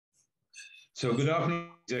So good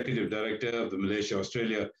afternoon, Executive Director of the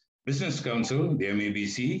Malaysia-Australia Business Council, the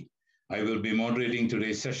MABC. I will be moderating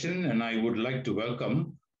today's session, and I would like to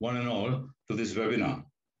welcome one and all to this webinar.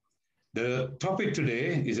 The topic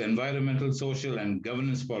today is environmental, social, and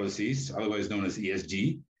governance policies, otherwise known as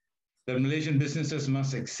ESG, that Malaysian businesses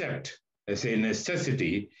must accept as a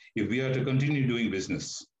necessity if we are to continue doing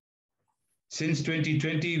business. Since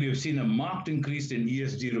 2020, we have seen a marked increase in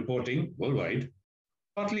ESG reporting worldwide,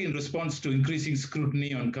 partly in response to increasing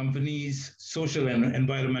scrutiny on companies' social and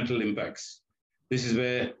environmental impacts. This is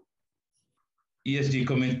where ESG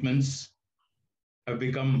commitments have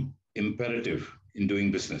become imperative in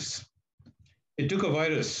doing business. It took a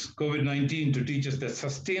virus, COVID-19, to teach us that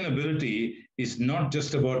sustainability is not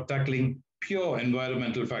just about tackling pure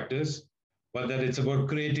environmental factors, but that it's about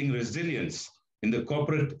creating resilience in the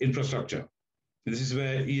corporate infrastructure. This is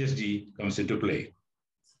where ESG comes into play.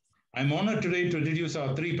 I'm honored today to introduce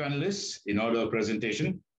our three panelists in order of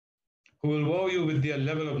presentation, who will wow you with their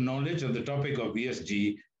level of knowledge on the topic of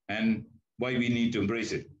ESG and why we need to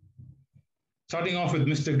embrace it. Starting off with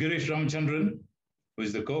Mr. Girish Ramachandran, who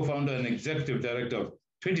is the co-founder and executive director of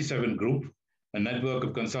 27 Group, a network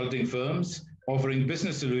of consulting firms offering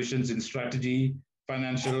business solutions in strategy,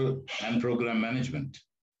 financial, and program management.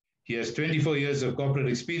 He has 24 years of corporate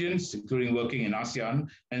experience, including working in ASEAN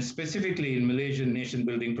and specifically in Malaysian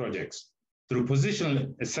nation-building projects through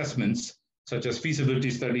positional assessments such as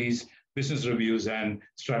feasibility studies, business reviews, and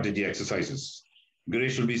strategy exercises.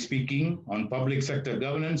 Girish will be speaking on public sector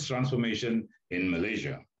governance transformation in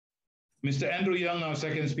Malaysia. Mr. Andrew Young, our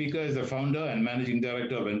second speaker, is the founder and managing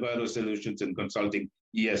director of Enviro Solutions and Consulting,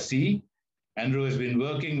 ESC. Andrew has been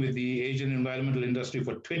working with the Asian environmental industry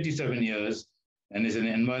for 27 years and is an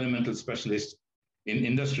environmental specialist in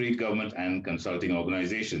industry, government, and consulting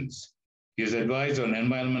organizations. He has advised on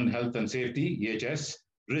environment, health, and safety, EHS,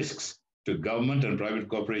 risks to government and private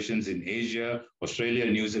corporations in Asia, Australia,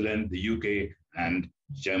 New Zealand, the UK, and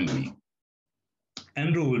Germany.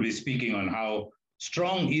 Andrew will be speaking on how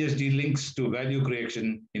strong ESG links to value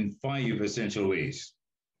creation in 5 essential ways.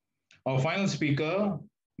 Our final speaker,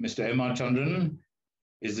 Mr. M.R. Chandran,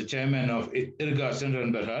 is the chairman of Irga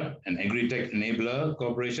Chandran Berhad, an agri-tech enabler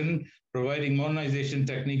corporation, providing modernization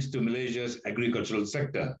techniques to Malaysia's agricultural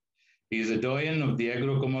sector. He is a doyen of the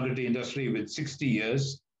agro-commodity industry with 60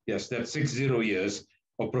 years, yes, that's 60 years,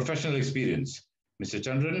 of professional experience. Mr.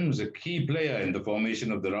 Chandran was a key player in the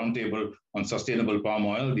formation of the Roundtable on Sustainable Palm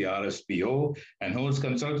Oil, the RSPO, and holds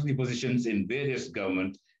consultancy positions in various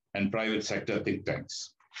government and private sector think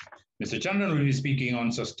tanks. Mr. Chandran will be speaking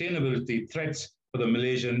on sustainability threats for the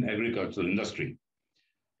Malaysian agricultural industry.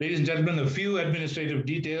 Ladies and gentlemen, a few administrative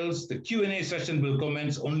details. The Q&A session will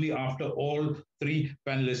commence only after all three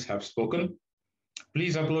panelists have spoken.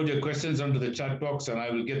 Please upload your questions onto the chat box and I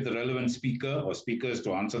will get the relevant speaker or speakers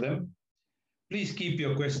to answer them. Please keep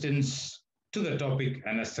your questions to the topic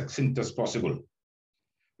and as succinct as possible.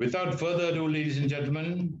 Without further ado, ladies and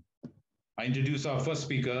gentlemen, I introduce our first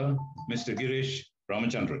speaker, Mr. Girish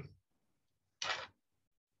Ramachandran.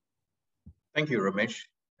 Thank you, Ramesh,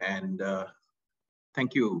 and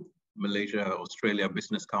thank you, Malaysia-Australia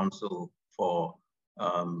Business Council, for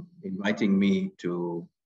inviting me to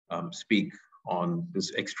speak on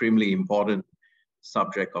this extremely important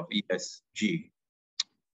subject of ESG.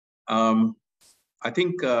 I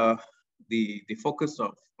think the focus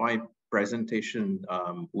of my presentation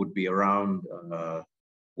would be around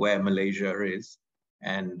where Malaysia is,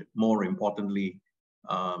 and more importantly,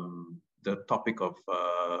 the topic of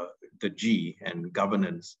the G and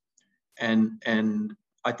governance. And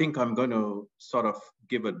I think I'm going to sort of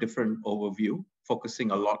give a different overview, focusing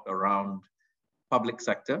a lot around public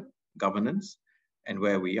sector governance and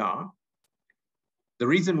where we are. The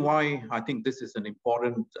reason why I think this is an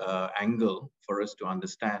important angle for us to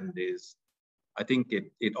understand is, I think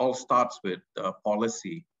it all starts with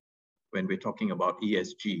policy when we're talking about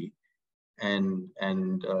ESG. And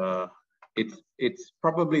it's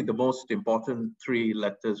probably the most important 3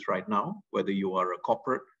 letters right now, whether you are a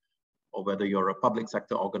corporate or whether you're a public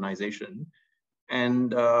sector organization.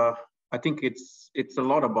 And I think it's a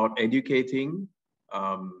lot about educating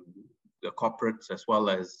the corporates as well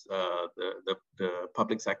as the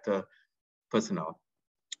public sector personnel.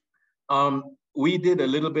 We did a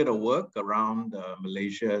little bit of work around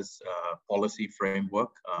Malaysia's policy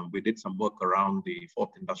framework. We did some work around the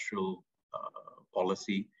 4th industrial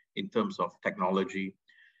policy in terms of technology.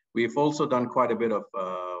 We've also done quite a bit of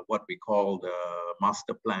what we call the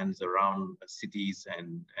master plans around cities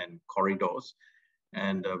and corridors.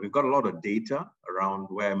 And we've got a lot of data around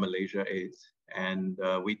where Malaysia is And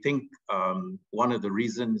we think one of the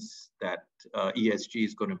reasons that ESG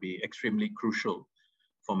is going to be extremely crucial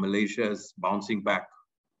for Malaysia's bouncing back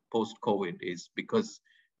post-COVID is because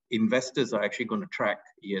investors are actually going to track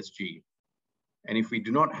ESG. And if we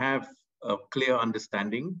do not have a clear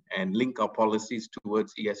understanding and link our policies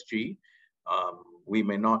towards ESG, we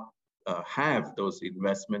may not have those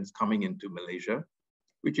investments coming into Malaysia,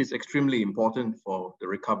 which is extremely important for the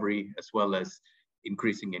recovery as well as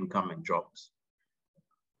increasing income and jobs.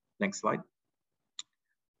 Next slide.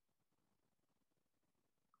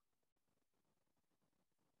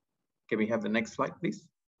 Can we have the next slide, please?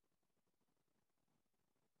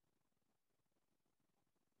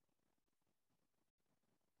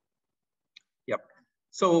 Yep.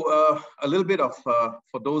 So a little bit of,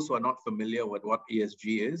 for those who are not familiar with what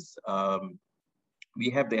ESG is, we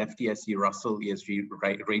have the FTSE Russell ESG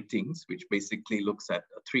ratings, which basically looks at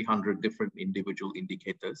 300 different individual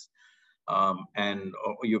indicators. And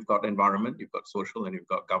you've got environment, you've got social, and you've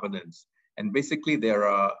got governance. And basically there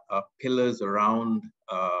are pillars around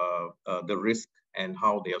the risk and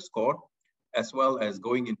how they are scored, as well as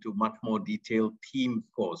going into much more detailed team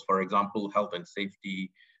scores. For example, health and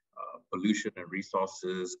safety, pollution and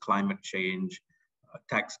resources, climate change,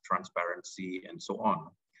 tax transparency, and so on.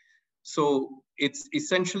 So it's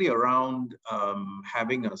essentially around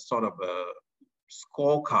having a sort of a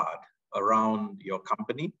scorecard around your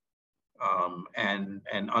company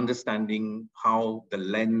and understanding how the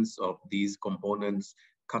lens of these components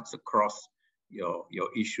cuts across your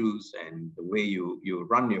issues and the way you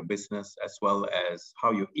run your business, as well as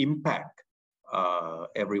how you impact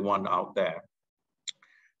everyone out there.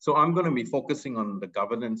 So I'm going to be focusing on the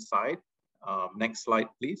governance side. Next slide,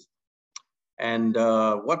 please. And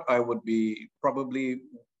what I would be probably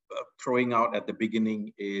throwing out at the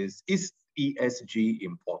beginning is ESG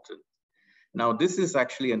important? Now, this is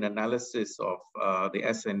actually an analysis of the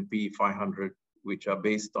S&P 500, which are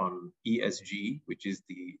based on ESG, which is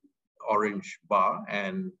the orange bar,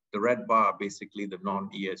 and the red bar, basically the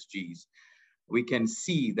non-ESGs. We can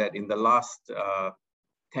see that in the last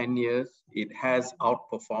 10 years, it has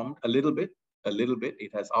outperformed a little bit,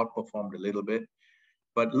 it has outperformed a little bit.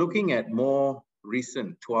 But looking at more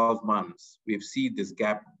recent 12 months, we've seen this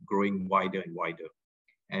gap growing wider and wider.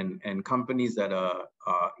 And companies that are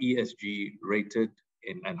ESG rated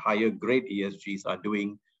and higher grade ESGs are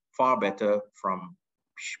doing far better from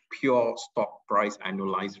pure stock price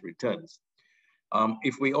annualized returns.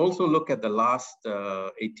 If we also look at the last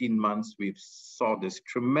 18 months, we've saw this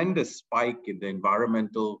tremendous spike in the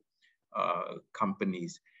environmental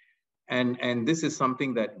companies. And this is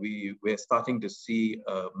something that we're starting to see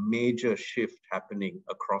a major shift happening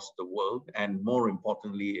across the world, and more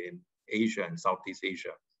importantly in Asia and Southeast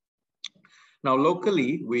Asia. Now,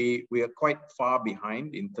 locally, we are quite far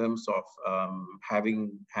behind in terms of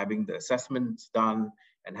having the assessments done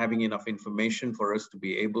and having enough information for us to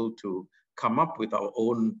be able to come up with our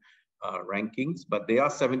own rankings. But there are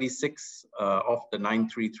 76 of the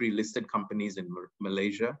 933 listed companies in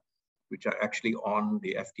Malaysia, which are actually on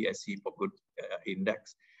the FTSE for Good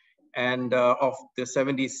index. And of the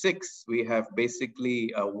 76, we have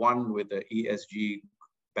basically one with the ESG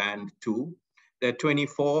band 2. There are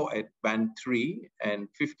 24 at band 3 and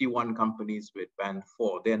 51 companies with band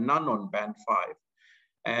 4. There are none on band 5.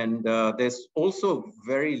 And there's also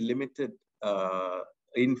very limited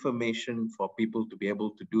information for people to be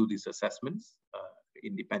able to do these assessments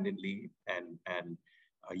independently and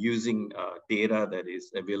using data that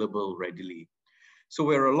is available readily. So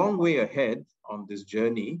we're a long way ahead on this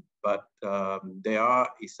journey, but there are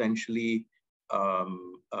essentially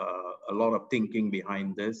a lot of thinking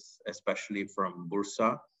behind this, especially from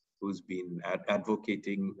Bursa, who's been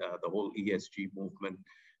advocating the whole ESG movement,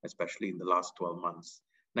 especially in the last 12 months.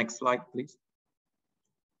 Next slide, please.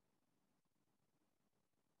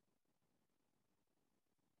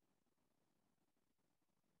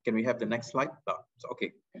 Can we have the next slide?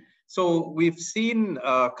 Okay. So we've seen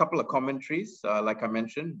a couple of commentaries, like I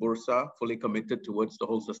mentioned, Bursa fully committed towards the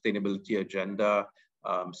whole sustainability agenda.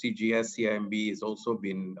 CGS, CIMB has also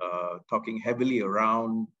been talking heavily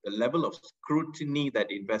around the level of scrutiny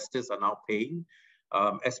that investors are now paying,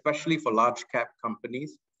 especially for large cap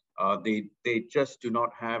companies. They just do not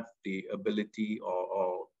have the ability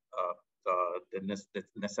or the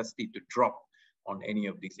necessity to drop on any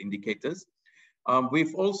of these indicators.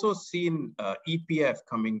 We've also seen EPF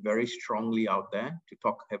coming very strongly out there to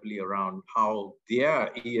talk heavily around how their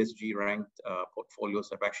ESG ranked portfolios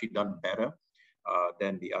have actually done better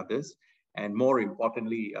than the others. And more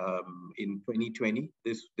importantly, in 2020,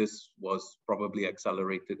 this was probably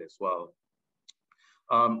accelerated as well.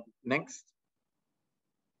 Next.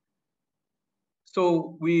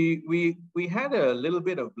 So we had a little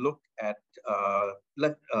bit of look at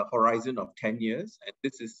a horizon of 10 years, and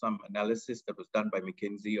this is some analysis that was done by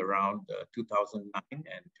McKinsey around 2009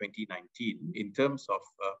 and 2019 in terms of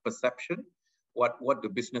perception, what the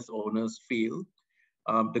business owners feel.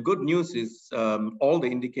 The good news is all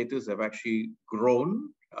the indicators have actually grown,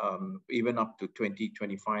 even up to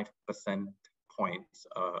 20-25% points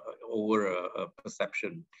over a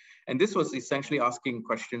perception. And this was essentially asking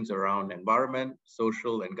questions around environment,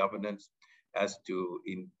 social, and governance as to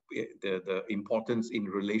the importance in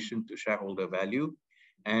relation to shareholder value.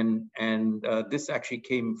 And this actually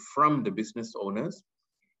came from the business owners.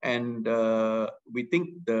 And we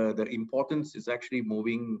think the importance is actually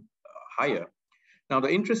moving higher. Now,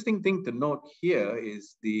 the interesting thing to note here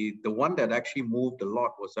is the one that actually moved a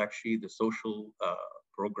lot was actually the social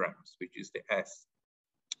programs, which is the S.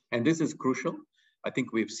 And this is crucial. I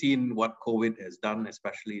think we've seen what COVID has done,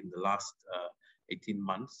 especially in the last 18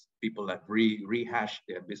 months. People have rehashed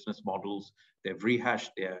their business models. They've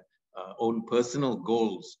rehashed their own personal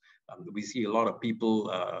goals. We see a lot of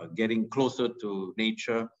people getting closer to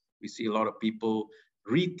nature. We see a lot of people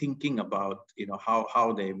rethinking about,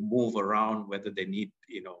 how they move around, whether they need,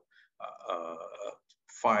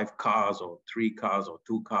 5 cars or 3 cars or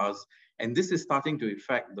 2 cars. And this is starting to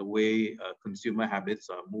affect the way consumer habits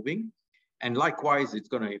are moving. And likewise, it's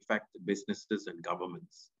going to affect businesses and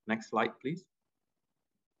governments. Next slide, please.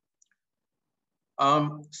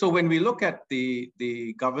 So when we look at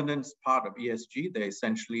the governance part of ESG, there are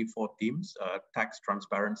essentially 4 themes: tax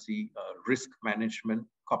transparency, risk management,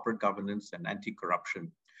 corporate governance, and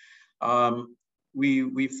anti-corruption.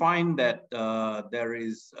 We find that there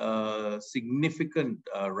is significant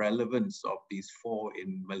relevance of these 4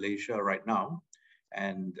 in Malaysia right now.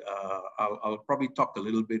 And I'll probably talk a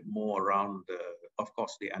little bit more around, of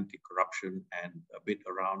course, the anti-corruption and a bit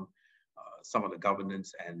around some of the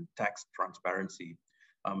governance and tax transparency.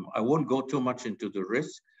 I won't go too much into the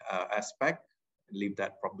risk aspect, leave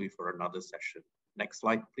that probably for another session. Next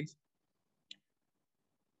slide, please.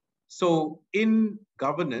 So in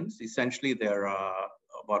governance, essentially, there are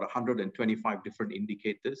about 125 different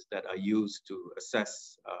indicators that are used to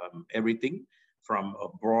assess everything from a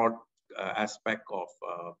broad aspect of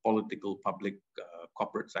political, public,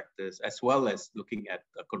 corporate sectors, as well as looking at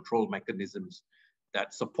control mechanisms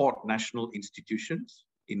that support national institutions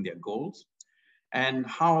in their goals. And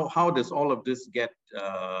how does all of this get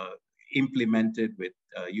implemented with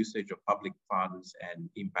usage of public funds and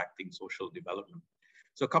impacting social development?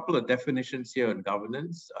 So a couple of definitions here in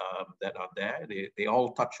governance that are there. They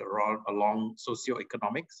all touch along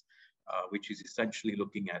socioeconomics, which is essentially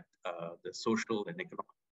looking at the social and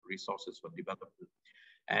economic resources for development.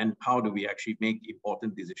 And how do we actually make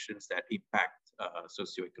important decisions that impact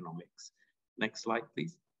socioeconomics? Next slide,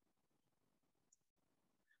 please.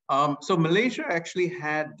 So Malaysia actually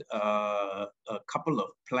had a couple of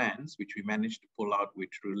plans which we managed to pull out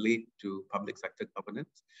which relate to public sector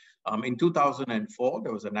governance. In 2004,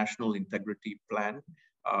 there was a national integrity plan,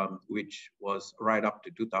 which was right up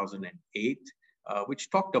to 2008, which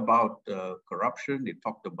talked about corruption, it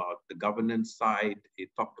talked about the governance side, it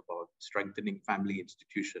talked about strengthening family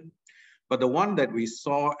institution. But the one that we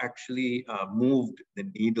saw actually moved the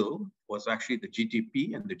needle was actually the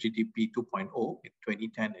GTP and the GTP 2.0 in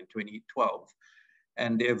 2010 and 2012.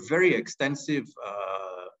 And they're very extensive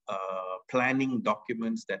planning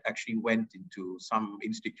documents that actually went into some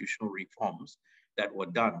institutional reforms that were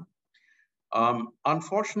done.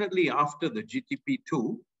 Unfortunately, after the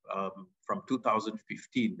GTP2, from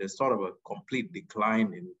 2015, there's sort of a complete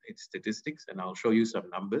decline in its statistics, and I'll show you some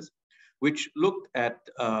numbers, which looked at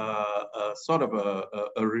sort of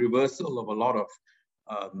a reversal of a lot of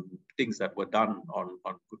things that were done on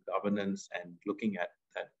good governance and looking at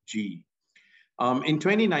G. In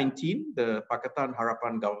 2019, the Pakatan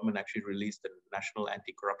Harapan government actually released the National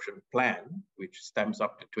Anti-Corruption Plan, which stems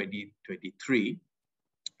up to 2023.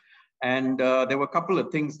 And there were a couple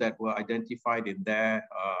of things that were identified in there.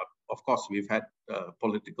 Of course, we've had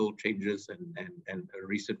political changes and a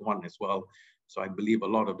recent one as well. So I believe a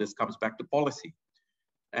lot of this comes back to policy.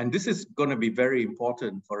 And this is going to be very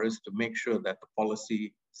important for us to make sure that the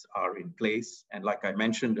policies are in place. And like I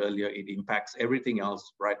mentioned earlier, it impacts everything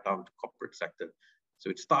else right down to corporate sector. So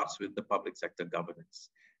it starts with the public sector governance.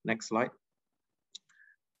 Next slide.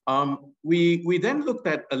 We then looked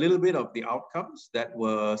at a little bit of the outcomes that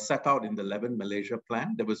were set out in the 11 Malaysia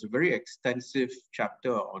plan. There was a very extensive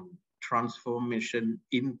chapter on transformation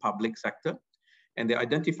in public sector. And they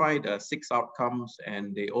identified 6 outcomes,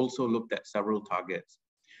 and they also looked at several targets.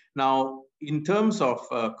 Now, in terms of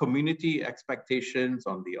community expectations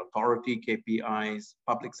on the authority KPIs,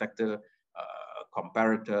 public sector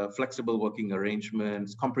comparator, flexible working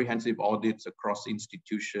arrangements, comprehensive audits across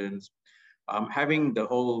institutions, having the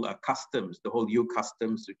whole customs, the whole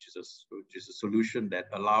customs, which is a solution that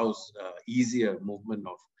allows easier movement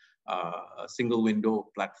of single window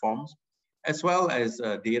platforms, as well as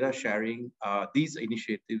data sharing. These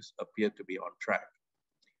initiatives appear to be on track.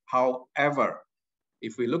 However,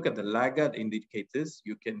 if we look at the laggard indicators,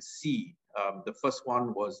 you can see the first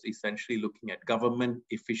one was essentially looking at government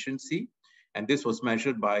efficiency, and this was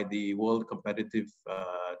measured by the World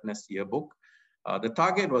Competitiveness Yearbook. The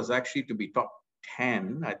target was actually to be top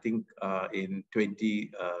 10. I think in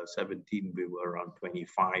 2017, we were around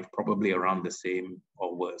 25, probably around the same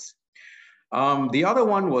or worse. The other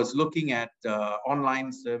one was looking at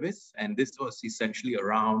online service, and this was essentially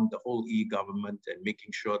around the whole e-government and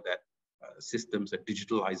making sure that systems and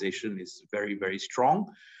digitalization is very, very strong.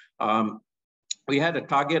 We had a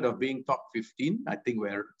target of being top 15. I think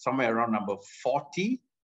we're somewhere around number 40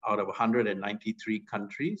 out of 193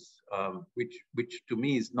 countries, which to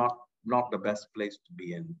me is not the best place to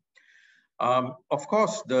be in. Of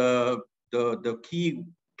course, the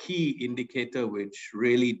key indicator which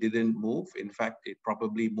really didn't move, in fact, it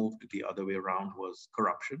probably moved the other way around, was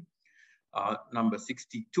corruption. Number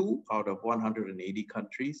 62 out of 180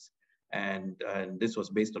 countries. And this was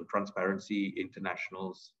based on Transparency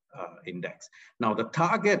International's index. Now, the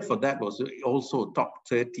target for that was also top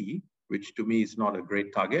 30, which to me is not a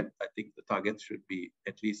great target. I think the target should be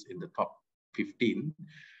at least in the top 15.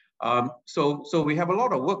 So we have a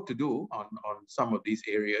lot of work to do on some of these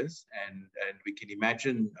areas, and we can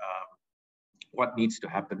imagine what needs to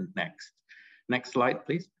happen next. Next slide,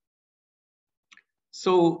 please.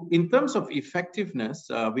 So in terms of effectiveness,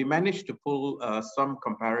 we managed to pull some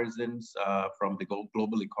comparisons from the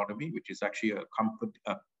global economy, which is actually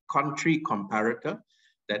a country comparator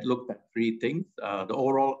that looked at three things: the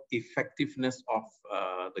overall effectiveness of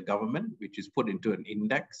the government, which is put into an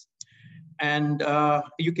index. And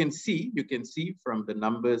you can see from the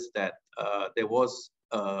numbers that there was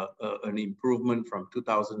an improvement from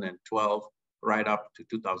 2012 right up to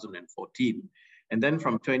 2014. And then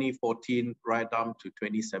from 2014 right down to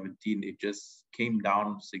 2017, it just came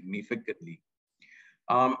down significantly.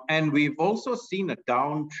 And we've also seen a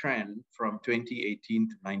downtrend from 2018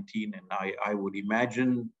 to 19, and I would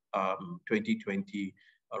imagine 2020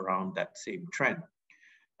 around that same trend.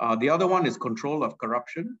 The other one is control of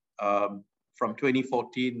corruption. From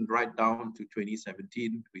 2014 right down to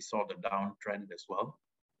 2017, we saw the downtrend as well,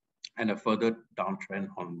 and a further downtrend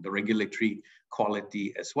on the regulatory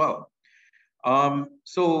quality as well.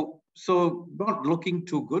 So not looking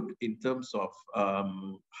too good in terms of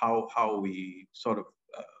how we sort of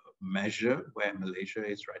measure where Malaysia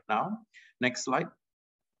is right now. Next slide.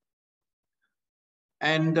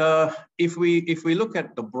 And if we look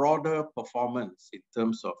at the broader performance in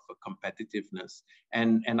terms of competitiveness,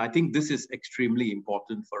 and I think this is extremely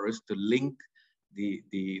important for us to link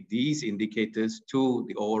these indicators to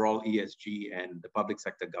the overall ESG and the public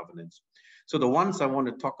sector governance. So the ones I want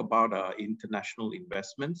to talk about are international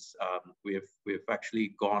investments. We've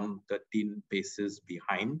actually gone 13 paces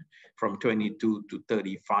behind, from 22 to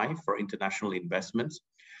 35 for international investments.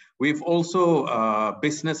 We've also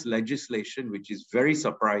business legislation, which is very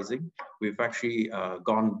surprising. We've actually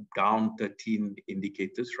gone down 13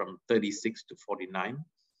 indicators from 36 to 49.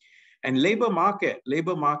 And labor market,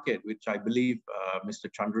 which I believe Mr.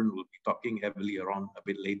 Chandran will be talking heavily around a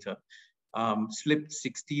bit later, slipped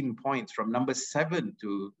 16 points from number 7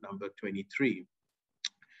 to number 23.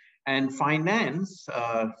 And finance,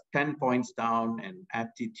 10 points down, and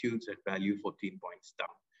aptitudes and value, 14 points down.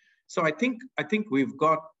 So I think we've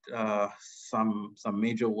got some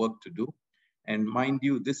major work to do. And mind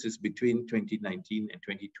you, this is between 2019 and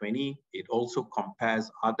 2020. It also compares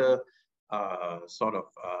other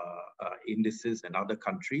indices and other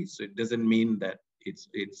countries. So it doesn't mean that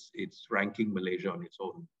it's ranking Malaysia on its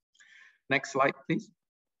own. Next slide, please.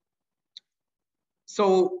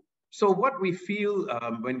 So what we feel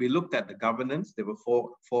when we looked at the governance, there were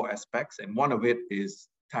four aspects, and one of it is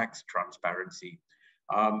tax transparency.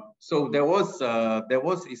 So there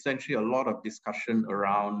was essentially a lot of discussion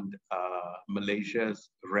around Malaysia's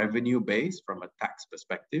revenue base from a tax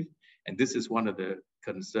perspective, and this is one of the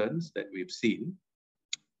concerns that we've seen,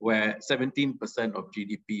 where 17% of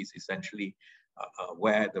GDP is essentially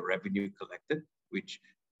where the revenue collected, which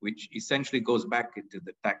essentially goes back into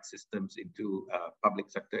the tax systems, into public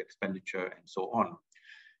sector expenditure, and so on.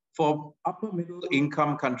 For upper middle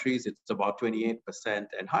income countries, it's about 28%,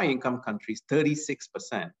 and high income countries,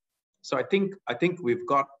 36%. So I think we've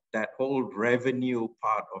got that whole revenue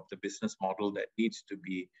part of the business model that needs to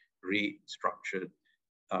be restructured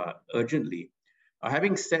urgently.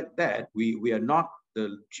 Having said that, we are not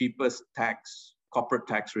the cheapest corporate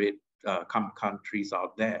tax rate countries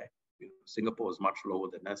out there. Singapore is much lower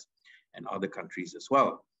than us and other countries as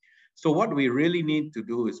well. So what we really need to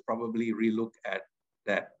do is probably relook at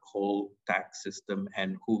that whole tax system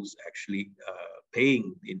and who's actually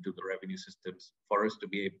paying into the revenue systems for us to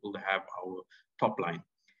be able to have our top line.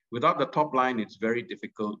 Without the top line, it's very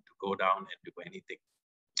difficult to go down and do anything.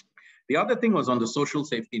 The other thing was on the social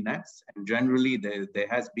safety nets, and generally there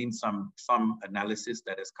has been some analysis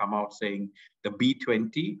that has come out saying the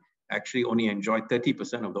B20 actually only enjoyed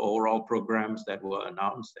 30% of the overall programs that were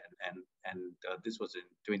announced, and this was in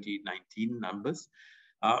 2019 numbers,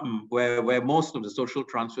 where most of the social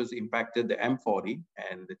transfers impacted the M40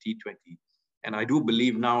 and the T20. And I do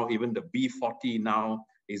believe now even the B40 now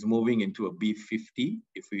is moving into a B50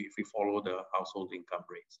 if we follow the household income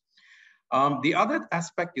rates. The other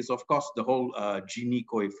aspect is, of course, the whole Gini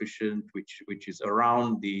coefficient, which is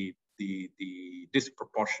around the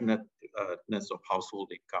disproportionateness of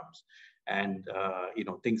household incomes, and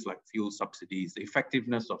things like fuel subsidies. The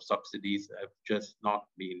effectiveness of subsidies have just not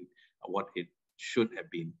been what it should have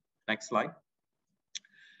been. Next slide.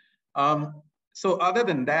 So other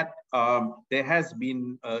than that, there has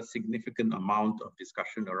been a significant amount of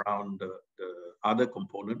discussion around the other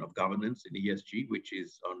component of governance in ESG, which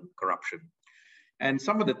is on corruption. And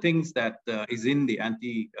some of the things that is in the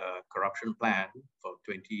anti-corruption plan for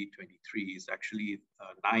 2023 is actually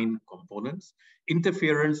 9 components.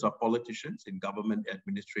 Interference of politicians in government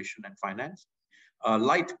administration and finance,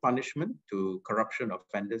 light punishment to corruption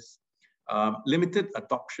offenders, limited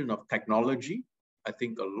adoption of technology. I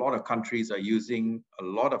think a lot of countries are using a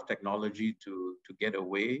lot of technology to get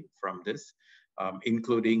away from this,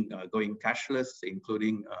 including going cashless,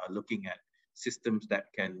 including looking at systems that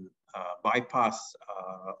can bypass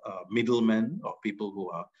middlemen or people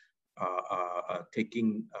who are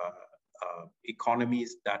taking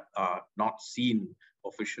economies that are not seen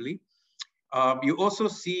officially. You also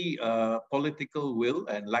see political will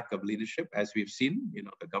and lack of leadership, as we've seen.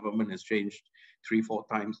 The government has changed 3-4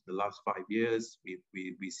 times in the last 5 years.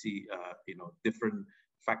 We see different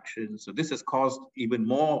factions. So this has caused even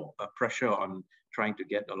more pressure on trying to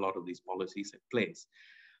get a lot of these policies in place.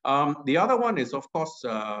 The other one is, of course,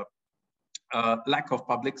 lack of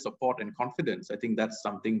public support and confidence. I think that's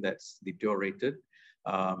something that's deteriorated.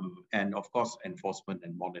 And of course, enforcement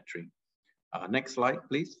and monitoring. Next slide,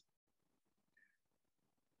 please.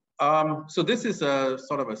 So this is a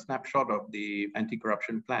sort of a snapshot of the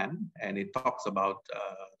anti-corruption plan, and it talks about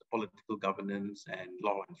the political governance and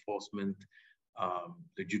law enforcement,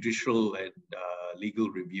 the judicial and legal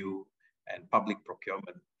review, and public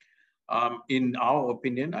procurement. In our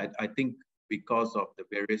opinion, I think because of the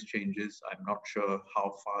various changes, I'm not sure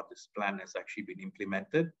how far this plan has actually been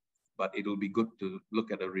implemented, but it will be good to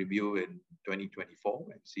look at a review in 2024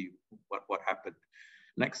 and see what happened.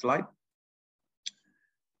 Next slide.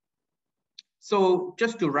 So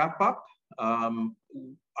just to wrap up,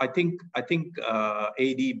 I think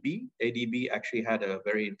ADB actually had a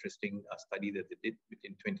very interesting study that they did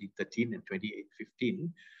between 2013 and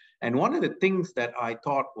 2015. And one of the things that I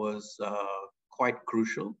thought was quite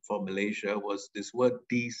crucial for Malaysia was this word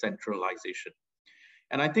decentralization.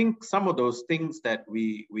 And I think some of those things that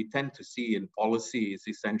we tend to see in policy is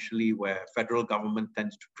essentially where federal government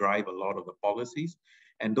tends to drive a lot of the policies,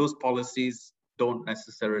 and those policies don't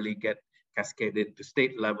necessarily get cascaded to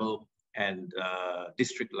state level and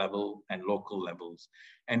district level and local levels.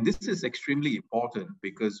 And this is extremely important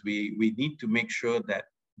because we need to make sure that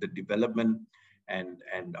the development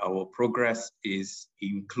and our progress is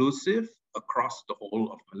inclusive across the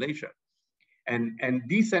whole of Malaysia. And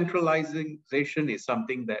decentralization is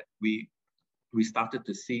something that we started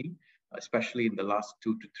to see, especially in the last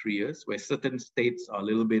 2 to 3 years, where certain states are a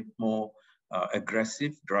little bit more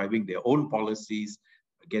aggressive, driving their own policies,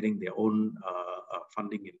 getting their own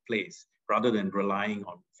funding in place, rather than relying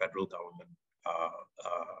on federal government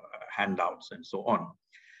handouts and so on.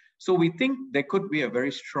 So we think there could be a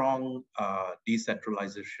very strong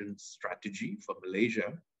decentralization strategy for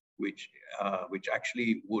Malaysia, which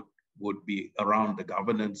actually would be around the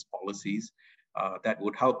governance policies that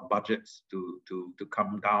would help budgets to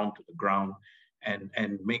come down to the ground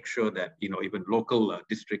and make sure that even local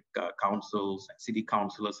district councils and city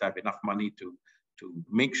councillors have enough money to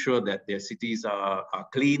make sure that their cities are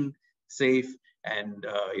clean, safe, and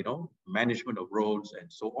management of roads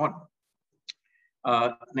and so on.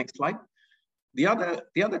 Next slide. The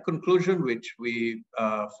other conclusion which we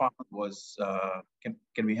found was,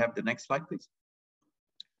 can we have the next slide, please?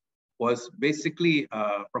 Was basically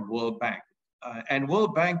from World Bank. And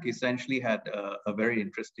World Bank essentially had a very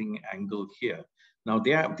interesting angle here. Now,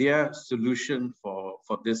 their solution for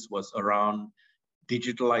this was around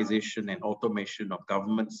digitalization and automation of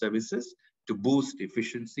government services to boost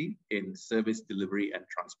efficiency in service delivery and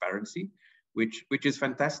transparency, which is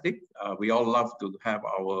fantastic. We all love to have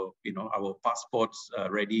our passports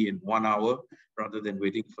ready in 1 hour rather than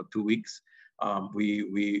waiting for 2 weeks.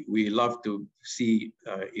 We love to see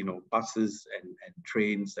buses and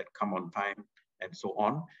trains that come on time and so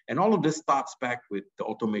on. And all of this starts back with the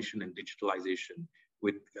automation and digitalization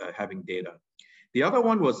with having data. The other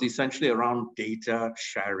one was essentially around data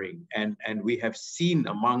sharing. And we have seen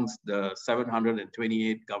amongst the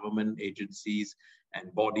 728 government agencies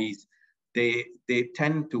and bodies, they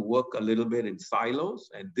tend to work a little bit in silos,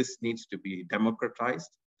 and this needs to be democratized.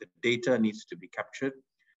 The data needs to be captured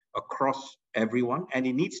across everyone, and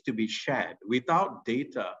it needs to be shared. Without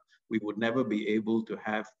data, we would never be able to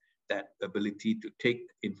have that ability to take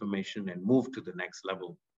information and move to the next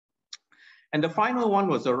level. And the final one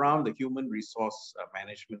was around the human resource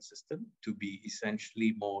management system to be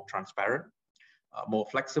essentially more transparent, more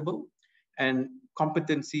flexible, and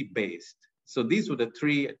competency-based. So these were the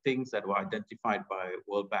three things that were identified by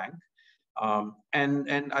World Bank.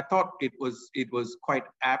 And I thought it was quite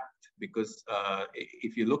apt because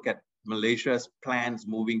if you look at Malaysia's plans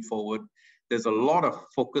moving forward, there's a lot of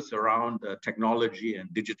focus around technology and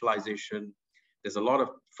digitalization. There's a lot of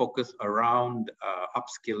focus around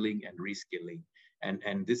upskilling and reskilling.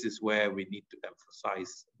 And this is where we need to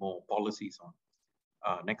emphasize more policies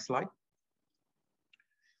on. Next slide.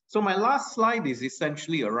 So my last slide is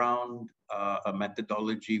essentially around a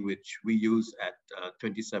methodology which we use at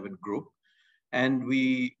 27 Group. And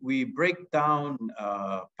we break down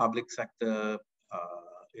public sector,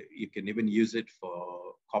 you can even use it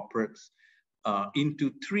for corporates,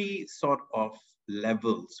 into three sort of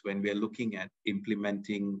levels when we're looking at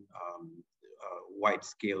implementing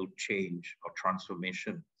wide-scale change or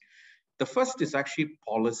transformation. The first is actually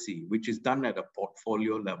policy, which is done at a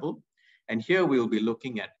portfolio level. And here we'll be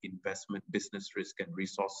looking at investment, business risk, and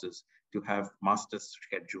resources to have master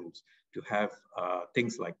schedules, to have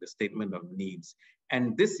things like the statement of needs.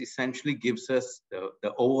 And this essentially gives us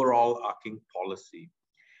the overall arcing policy.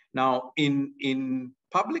 Now, in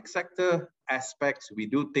public sector aspects, we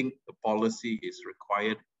do think the policy is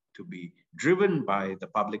required to be driven by the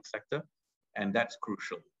public sector, and that's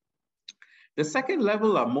crucial. The second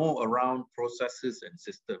level are more around processes and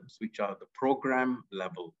systems, which are the program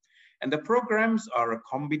level. And the programs are a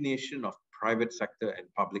combination of private sector and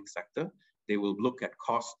public sector. They will look at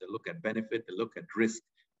cost, they look at benefit, they look at risk,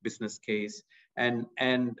 business case, and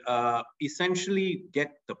essentially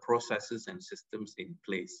get the processes and systems in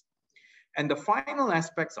place. And the final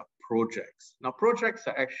aspects are projects. Now, projects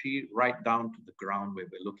are actually right down to the ground where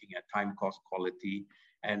we're looking at time, cost, quality,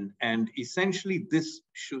 and essentially this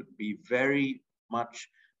should be very much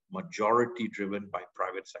majority driven by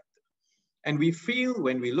private sector. And we feel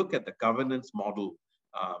when we look at the governance model,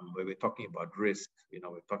 where we're talking about risk, we're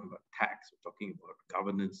talking about tax, we're talking about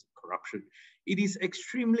governance, corruption, it is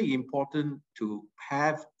extremely important to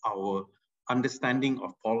have our understanding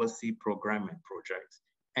of policy, program, and projects,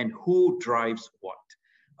 and who drives what.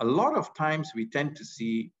 A lot of times we tend to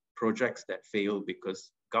see projects that fail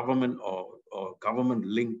because government or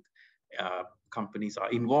government-linked companies are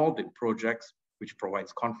involved in projects which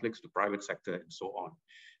provides conflicts to private sector and so on.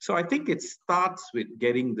 So I think it starts with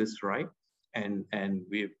getting this right. And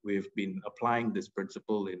we've been applying this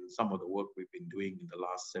principle in some of the work we've been doing in the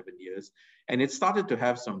last 7 years. And it started to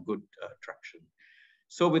have some good traction.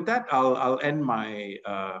 So with that, I'll end my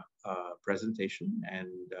presentation and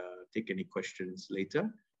take any questions later.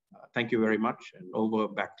 Thank you very much. And over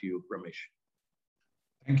back to you, Ramesh.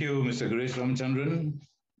 Thank you, Mr. Girish Ramachandran.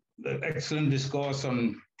 The excellent discourse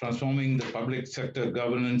on transforming the public sector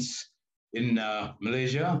governance in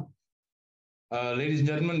Malaysia. Ladies and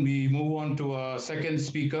gentlemen, we move on to our second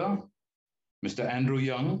speaker, Mr. Andrew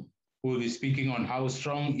Young, who will be speaking on how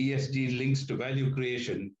strong ESG links to value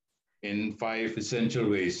creation in 5 essential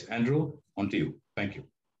ways. Andrew, on to you. Thank you.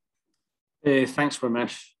 Hey, thanks,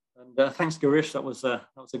 Ramesh. And thanks, Girish. That was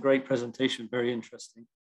a great presentation, very interesting.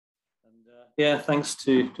 And yeah, thanks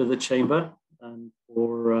to the Chamber and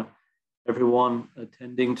for everyone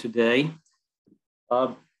attending today.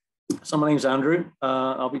 So my name's Andrew.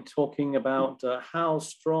 I'll be talking about how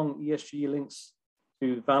strong ESG links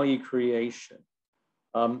to value creation.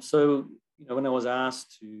 So, when I was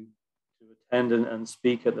asked to attend and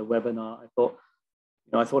speak at the webinar,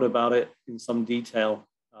 I thought about it in some detail.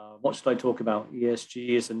 What should I talk about? ESG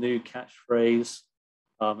is a new catchphrase.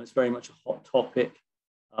 It's very much a hot topic.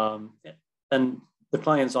 And the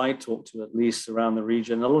clients I talk to, at least around the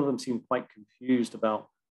region, a lot of them seem quite confused about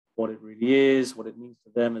what it really is, what it means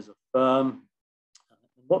to them as a firm,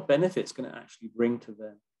 and what benefits can it actually bring to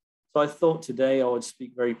them. So I thought today I would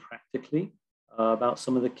speak very practically about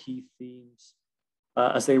some of the key themes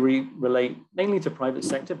as they relate mainly to private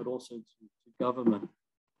sector, but also to government.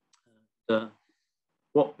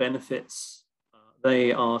 What benefits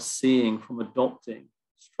they are seeing from adopting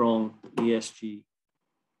strong ESG.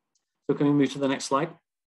 So can we move to the next slide?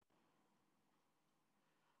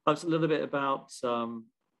 That's a little bit about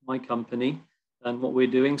my company and what we're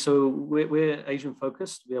doing. So we're Asian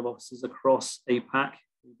focused. We have offices across APAC.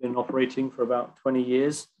 We've been operating for about 20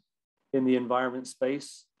 years in the environment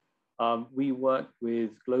space. We work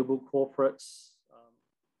with global corporates,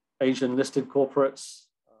 Asian listed corporates,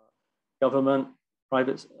 government,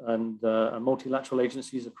 private and multilateral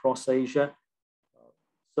agencies across Asia.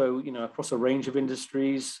 So, across a range of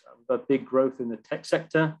industries, we've got big growth in the tech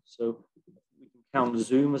sector. So we can count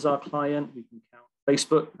Zoom as our client. We can count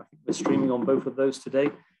Facebook. I think we're streaming on both of those today.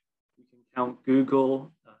 We can count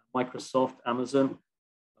Google, Microsoft, Amazon,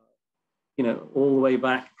 all the way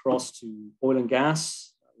back across to oil and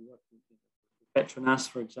gas. We work with Petronas,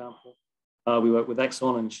 for example. We work with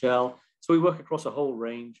Exxon and Shell. So we work across a whole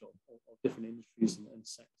range of different industries and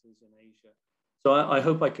sectors in Asia. So I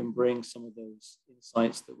hope I can bring some of those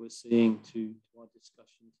insights that we're seeing to our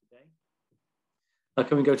discussion today.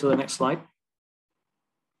 Can we go to the next slide?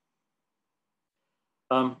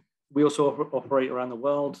 We also operate around the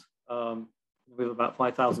world. We have about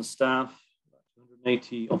 5,000 staff, about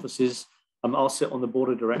 280 offices. I'll sit on the board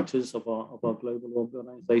of directors of our global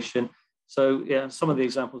organization. So yeah, some of the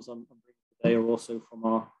examples I'm bringing today are also from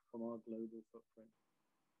our global footprint.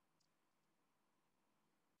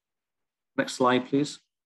 Next slide, please.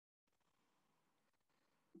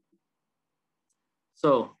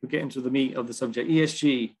 So we get into the meat of the subject.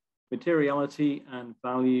 ESG, materiality and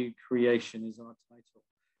value creation is our title.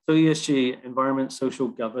 So ESG, environment, social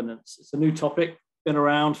governance. It's a new topic, been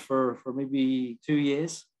around for maybe 2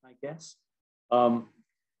 years, I guess.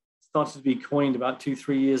 Started to be coined about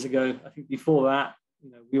 2-3 years ago. I think before that,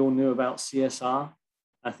 we all knew about CSR.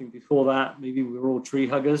 I think before that, maybe we were all tree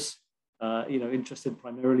huggers, interested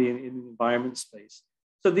primarily in the environment space.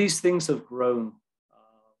 So these things have grown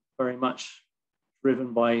very much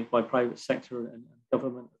driven by private sector and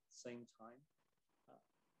government at the same time.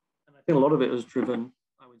 And I think a lot of it was driven,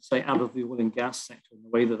 I would say, out of the oil and gas sector and the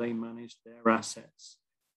way that they managed their assets.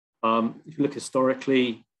 If you look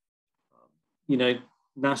historically,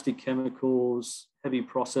 nasty chemicals, heavy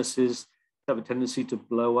processes have a tendency to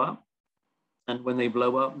blow up. And when they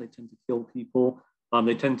blow up, they tend to kill people.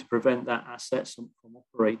 They tend to prevent that assets from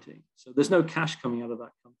operating. So there's no cash coming out of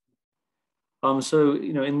that company. So,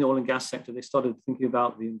 in the oil and gas sector, they started thinking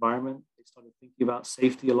about the environment. They started thinking about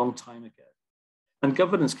safety a long time ago. And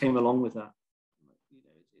governance came along with that.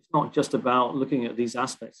 It's not just about looking at these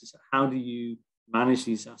aspects. It's how do you manage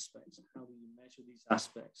these aspects? How do you measure these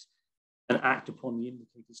aspects and act upon the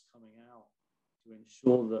indicators coming out to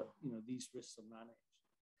ensure that, these risks are managed?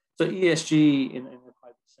 So ESG in the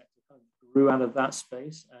private sector kind of grew out of that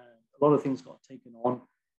space, and a lot of things got taken on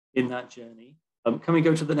in that journey. Can we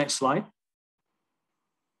go to the next slide?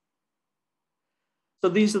 So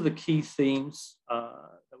these are the key themes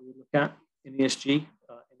that we look at in ESG in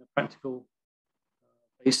a practical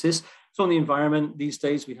basis. So on the environment, these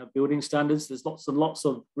days we have building standards. There's lots and lots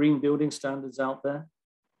of green building standards out there.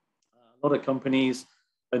 A lot of companies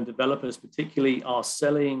and developers particularly are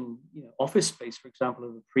selling office space, for example,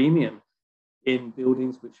 at a premium in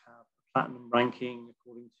buildings which have a platinum ranking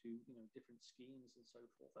according to different schemes and so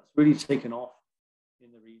forth. That's really taken off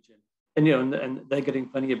in the region. And and they're getting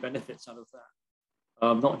plenty of benefits out of that.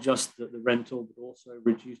 Not just the rental, but also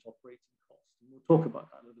reduced operating costs. And we'll talk about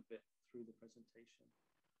that a little bit through the presentation.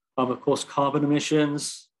 Of course, carbon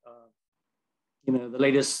emissions. The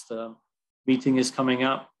latest meeting is coming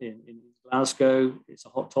up in Glasgow. It's a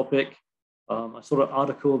hot topic. I saw an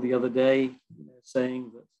article the other day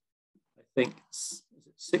saying that I think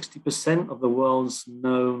 60% of the world's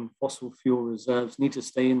known fossil fuel reserves need to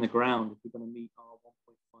stay in the ground if we're going to meet our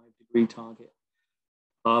 1.5 degree target.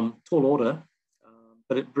 Tall order,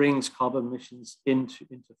 but it brings carbon emissions into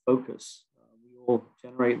focus. We all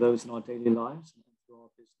generate those in our daily lives and through our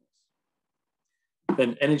business.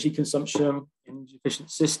 Then energy consumption, energy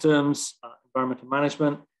efficient systems, environmental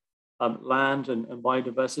management, land and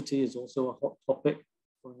biodiversity is also a hot topic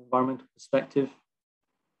from an environmental perspective.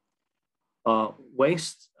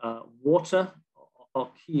 Waste, water are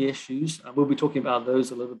key issues, and we'll be talking about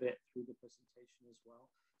those a little bit through the presentation as well.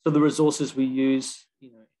 So the resources we use,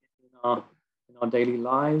 in our daily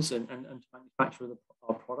lives and to manufacture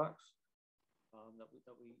our products,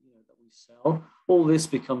 that we sell. All this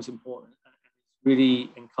becomes important, and it's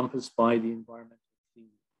really encompassed by the environmental theme.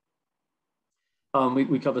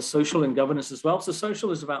 We cover social and governance as well. So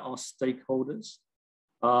social is about our stakeholders.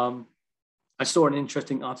 I saw an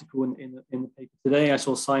interesting article in the paper today. I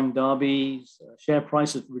saw Sime Darby's share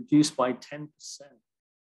price has reduced by 10%.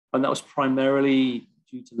 And that was primarily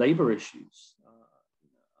due to labor issues,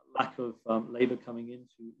 lack of labor coming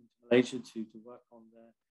into Malaysia to work on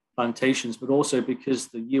their plantations, but also because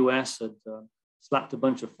the US had slapped a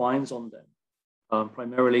bunch of fines on them,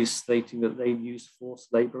 primarily stating that they used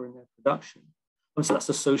forced labor in their production. And so that's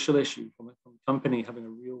a social issue from a company having a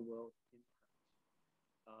real world impact.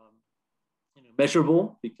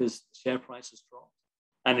 Measurable because the share price has dropped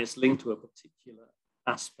and it's linked to a particular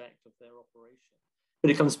aspect of their operation. But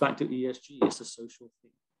it comes back to ESG, it's a social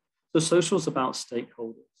thing. So social is about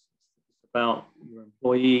stakeholders. It's about your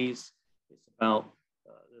employees. It's about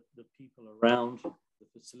the people around the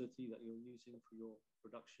facility that you're using for your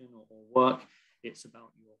production or work. It's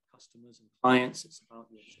about your customers and clients. It's about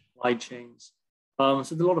your supply chains. So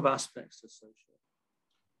there's a lot of aspects to social.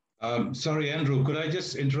 Sorry, Andrew, could I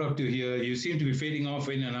just interrupt you here? You seem to be fading off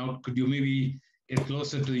in and out. Could you maybe get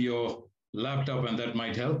closer to your laptop and that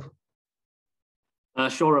might help?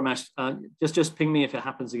 Sure, Ramesh. Just ping me if it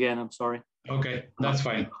happens again. I'm sorry. Okay, that's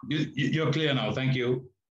fine. You're clear now. Thank you.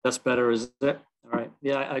 That's better, is it? All right.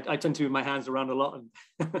 Yeah, I tend to move my hands around a lot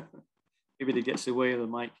and maybe it gets away with the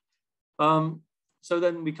mic. So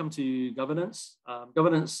then we come to governance.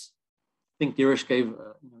 Governance, I think Girish gave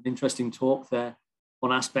an interesting talk there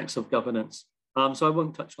on aspects of governance. So I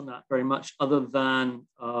won't touch on that very much other than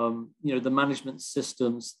the management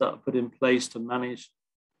systems that are put in place to manage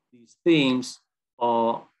these themes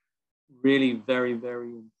are really very, very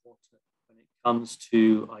important when it comes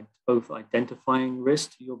to both identifying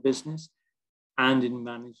risk to your business and in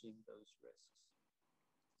managing those risks.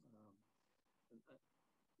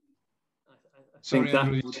 Sorry,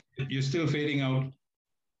 Andrew, you're still fading out.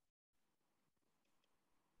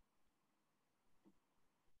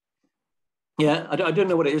 Yeah, I don't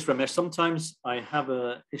know what it is, Ramesh. Sometimes I have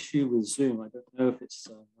an issue with Zoom. I don't know if it's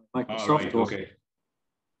Microsoft or... Okay.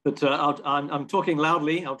 But I'm talking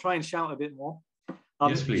loudly. I'll try and shout a bit more.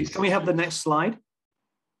 Yes, please. Can we have the next slide?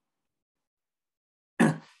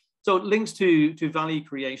 So links to value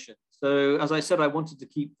creation. So as I said, I wanted to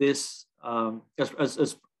keep this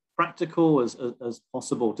as practical as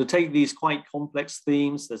possible, to take these quite complex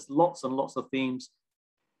themes. There's lots and lots of themes.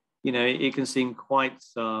 It can seem quite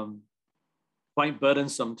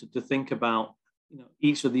burdensome to think about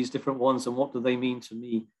each of these different ones and what do they mean to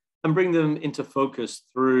me, and bring them into focus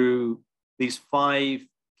through these 5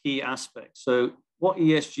 key aspects. So what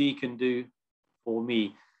ESG can do for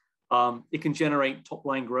me, it can generate top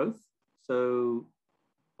line growth. So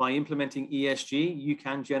by implementing ESG, you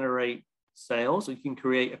can generate sales, or you can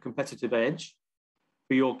create a competitive edge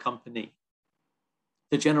for your company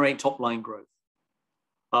to generate top line growth.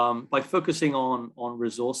 By focusing on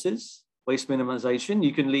resources, waste minimization,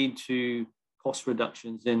 you can lead to cost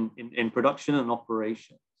reductions in production and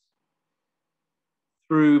operations.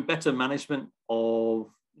 Through better management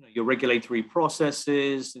of your regulatory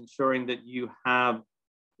processes, ensuring that you have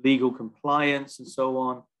legal compliance and so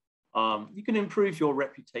on, you can improve your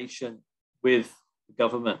reputation with the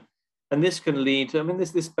government. And this can lead to,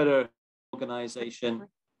 this better organization,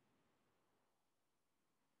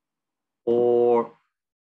 or,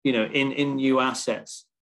 in new assets.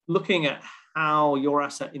 Looking at how your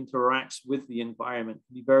asset interacts with the environment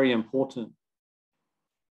can be very important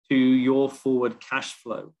to your forward cash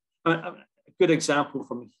flow. A good example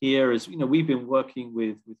from here is, we've been working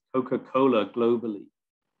with Coca-Cola globally,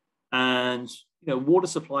 and water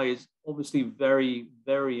supply is obviously very,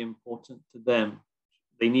 very important to them.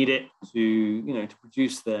 They need it to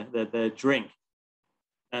produce their drink,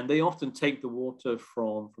 and they often take the water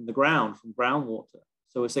from the ground, from groundwater,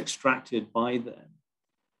 so it's extracted by them.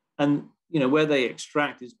 And where they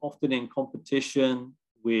extract is often in competition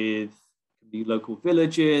with, can be local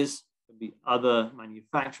villages, can be other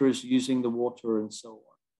manufacturers using the water and so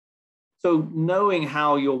on. So knowing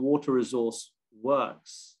how your water resource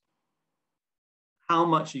works, how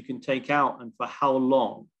much you can take out and for how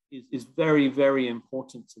long is very, very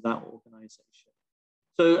important to that organization.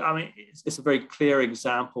 So, it's a very clear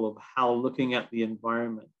example of how looking at the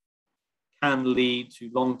environment can lead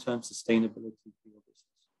to long-term sustainability for your business.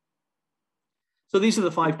 So these are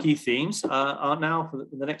the 5 key themes. Now, for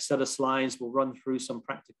the next set of slides, we'll run through some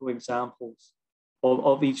practical examples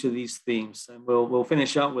of each of these themes, and we'll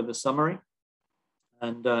finish up with a summary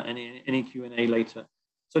and any Q&A later.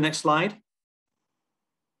 So next slide.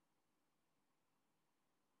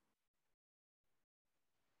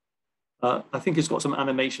 I think it's got some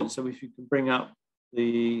animation. So if you can bring up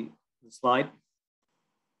the slide.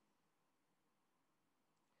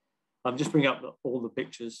 I'm just bringing up all the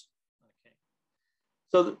pictures. Okay.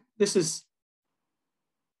 So this is,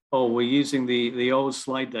 oh, we're using the old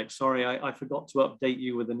slide deck. Sorry, I forgot to update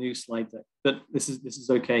you with a new slide deck, but this is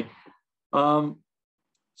okay.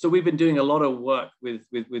 So we've been doing a lot of work with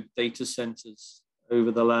data centers over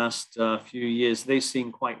the last few years. They've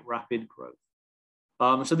seen quite rapid growth.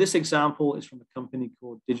 So this example is from a company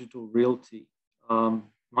called Digital Realty.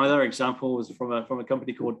 My other example was from a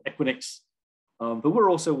company called Equinix. But we're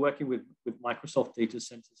also working with Microsoft data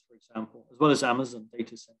centers, for example, as well as Amazon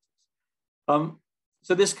data centers.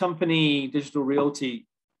 So this company, Digital Realty,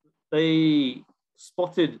 they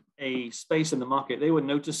spotted a space in the market. They were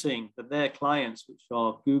noticing that their clients, which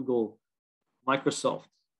are Google, Microsoft,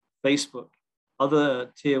 Facebook, other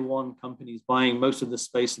tier one companies buying most of the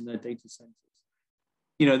space in their data centers,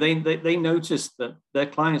 they noticed that their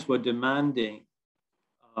clients were demanding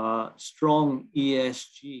strong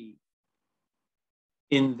ESG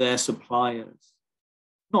in their suppliers,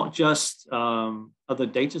 not just other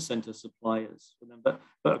data center suppliers for them,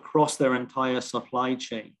 but across their entire supply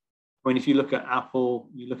chain. I mean, if you look at Apple,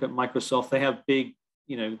 you look at Microsoft, they have big,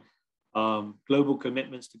 global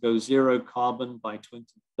commitments to go zero carbon by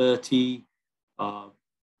 2030.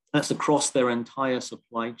 That's across their entire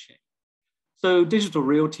supply chain. So Digital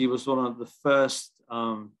Realty was one of the first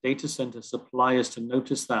data center suppliers to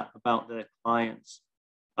notice that about their clients.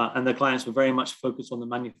 And their clients were very much focused on the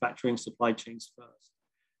manufacturing supply chains first.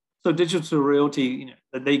 So Digital Realty,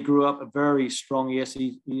 they grew up a very strong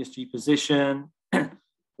ESG position.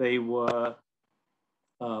 They were,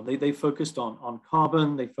 they focused on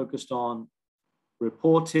carbon. They focused on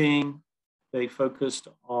reporting. They focused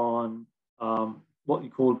on what you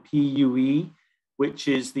call PUE, which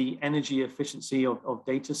is the energy efficiency of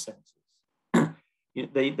data centers.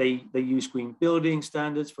 They use green building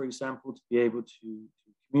standards, for example, to be able to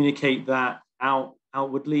communicate that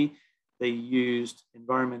outwardly. They used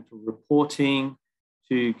environmental reporting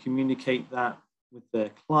to communicate that with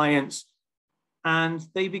their clients. And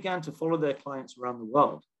they began to follow their clients around the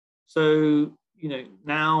world. So,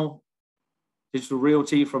 now Digital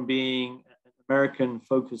Realty, from being an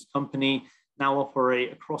American-focused company, now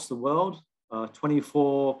operate across the world,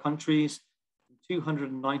 24 countries,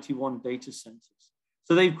 291 data centers.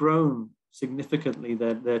 So they've grown significantly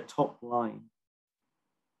their top line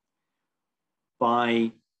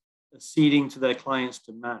by acceding to their clients'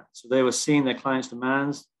 demands. So they were seeing their clients'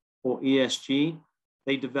 demands for ESG.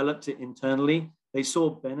 They developed it internally. They saw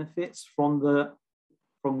benefits from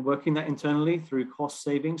working that internally through cost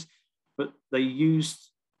savings, but they used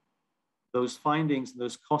those findings,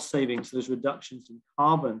 those cost savings, those reductions in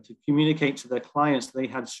carbon to communicate to their clients that they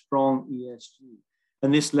had strong ESG.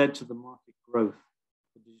 And this led to the market growth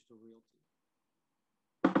for Digital Realty.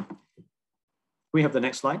 Can we have the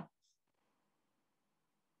next slide?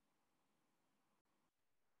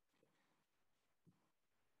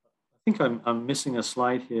 I think I'm missing a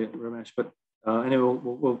slide here, Ramesh, but anyway,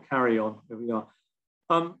 we'll carry on. Here we are.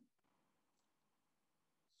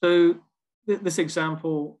 So this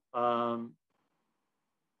example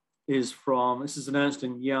is this is an Ernst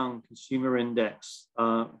 & Young Consumer Index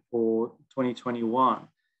for 2021.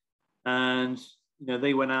 And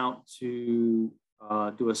they went out to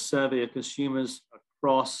do a survey of consumers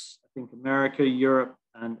across, I think, America, Europe,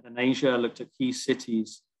 and Asia, looked at key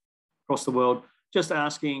cities across the world, just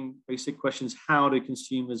asking basic questions. How do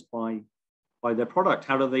consumers buy their product?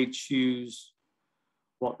 How do they choose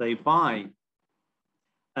what they buy?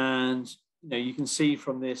 And you can see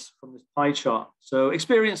from this pie chart. So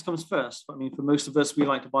experience comes first. I mean, for most of us, we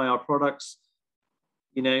like to buy our products.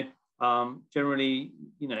 Generally, I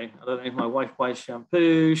don't know if my wife buys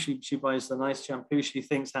shampoo. She buys the nice shampoo she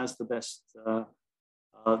thinks has the best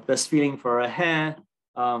feeling for her hair.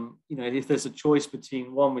 If there's a choice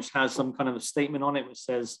between one which has some kind of a statement on it which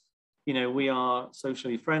says, we are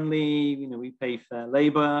socially friendly, we pay fair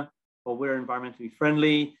labor, or we're environmentally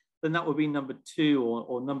friendly, then that would be number 2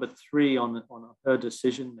 or number 3 on her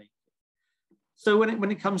decision making. So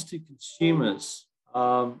when it comes to consumers,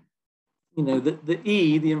 the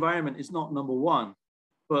E, the environment, is not number 1,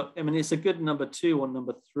 but I mean it's a good number 2 or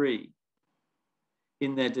number 3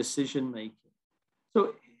 in their decision making.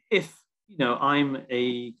 So if I'm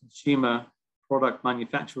a consumer product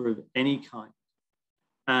manufacturer of any kind,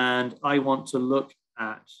 and I want to look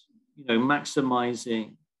at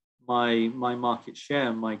maximizing my market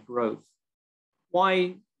share, my growth,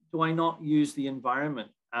 why do I not use the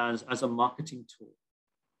environment as a marketing tool?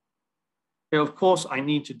 Of course, I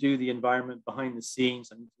need to do the environment behind the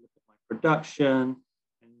scenes. I need to look at my production,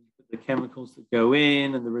 and look at the chemicals that go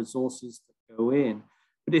in and the resources that go in.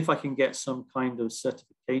 But if I can get some kind of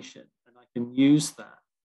certification and I can use that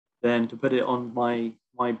then to put it on my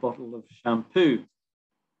bottle of shampoo,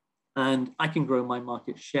 and I can grow my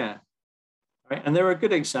market share. Right? And there are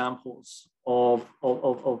good examples of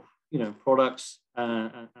products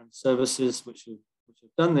and services which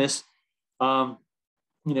have done this. And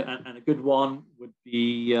a good one would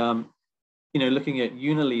be looking at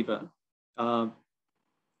Unilever. So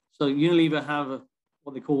Unilever have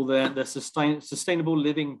what they call their sustainable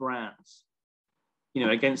living brands,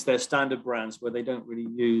 against their standard brands where they don't really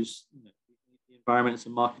use the environment as a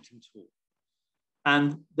marketing tool.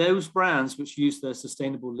 And those brands which use their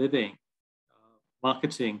sustainable living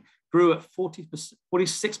marketing grew at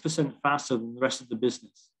 46% faster than the rest of the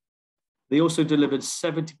business. They also delivered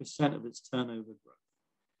 70% of its turnover growth.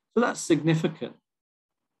 So that's significant.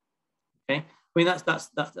 Okay, I mean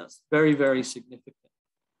that's very, very significant.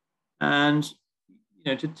 And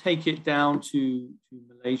to take it down to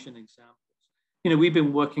Malaysian examples, we've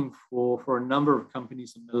been working for a number of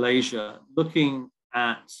companies in Malaysia looking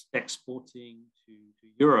at exporting to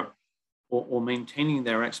Europe or maintaining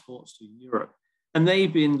their exports to Europe. And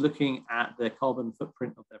they've been looking at their carbon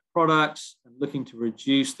footprint of their products and looking to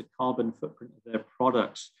reduce the carbon footprint of their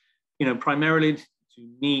products, primarily to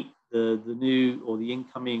meet the new or the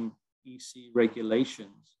incoming EC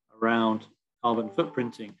regulations around carbon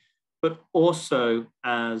footprinting, but also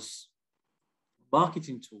as a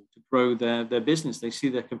marketing tool to grow their business. They see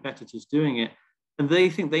their competitors doing it, and they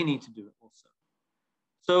think they need to do it also.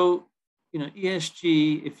 So,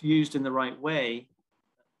 ESG, if used in the right way,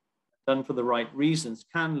 done for the right reasons,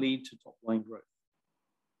 can lead to top line growth.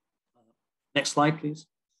 Next slide, please.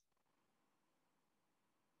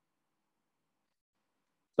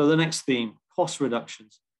 So the next theme, cost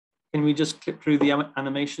reductions. Can we just click through the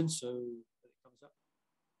animation so it comes up?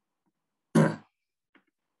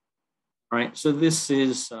 All right, so this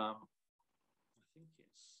is, I think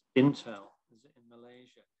it's Intel, is it in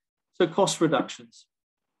Malaysia? So cost reductions.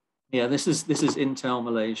 Yeah, this is Intel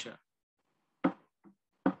Malaysia.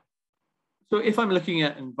 So if I'm looking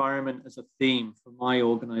at environment as a theme for my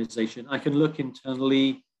organization, I can look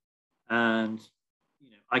internally and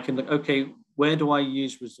I can look, okay, where do I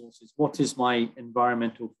use resources? What is my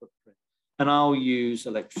environmental footprint? And I'll use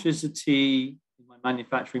electricity in my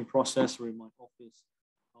manufacturing process or in my office.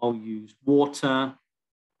 I'll use water.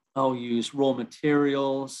 I'll use raw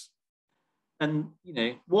materials. And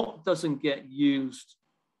what doesn't get used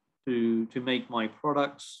to make my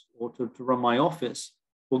products or to run my office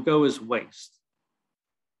will go as waste.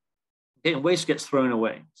 Okay, and waste gets thrown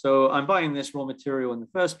away. So I'm buying this raw material in the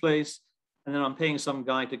first place, and then I'm paying some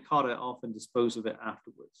guy to cut it off and dispose of it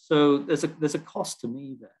afterwards. So there's a cost to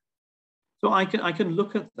me there. So I can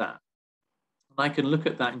look at that. And I can look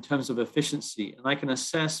at that in terms of efficiency, and I can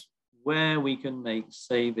assess where we can make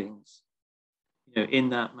savings, in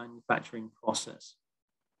that manufacturing process.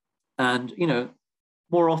 And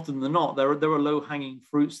more often than not, there are low-hanging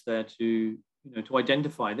fruits there to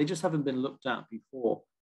identify. They just haven't been looked at before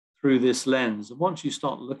through this lens. And once you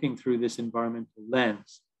start looking through this environmental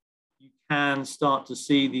lens, you can start to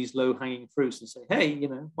see these low-hanging fruits and say, hey,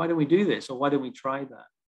 why don't we do this? Or why don't we try that?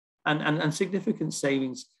 And significant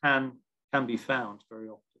savings can be found very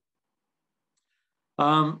often.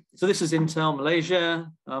 So this is Intel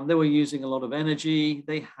Malaysia. They were using a lot of energy.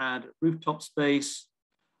 They had rooftop space.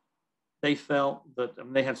 They felt that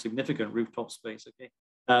they had significant rooftop space, okay,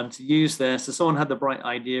 to use there. So someone had the bright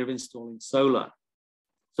idea of installing solar.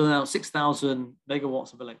 So now 6,000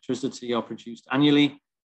 megawatts of electricity are produced annually.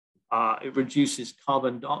 It reduces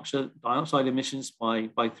carbon dioxide emissions by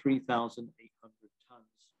 3,800 tons,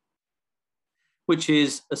 which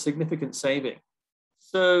is a significant saving.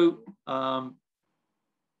 So,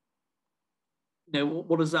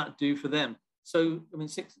 what does that do for them? So, I mean,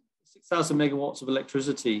 6,000 megawatts of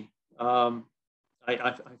electricity. I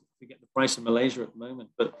forget the price in Malaysia at the moment,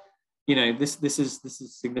 but this is a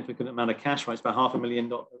significant amount of cash, right? It's about $500,000 million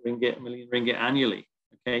ringgit annually.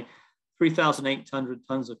 Okay, 3,800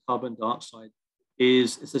 tons of carbon dioxide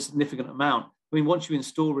is a significant amount. I mean, once you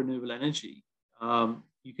install renewable energy,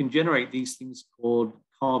 you can generate these things called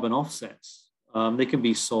carbon offsets. They can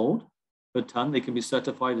be sold per ton. They can be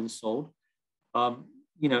certified and sold.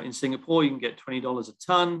 In Singapore, you can get $20 a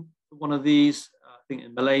ton for one of these. I think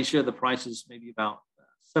in Malaysia, the price is maybe about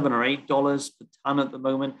 $7 or $8 per ton at the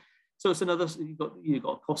moment. So it's another, you've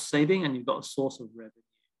got cost saving and you've got a source of revenue.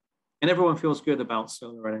 And everyone feels good about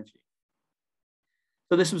solar energy.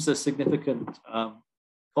 So this was a significant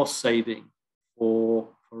cost saving for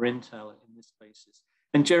Intel in this basis.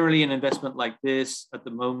 And generally an investment like this at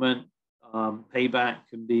the moment, Payback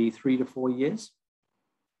can be 3 to 4 years.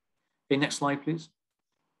 Okay, next slide, please.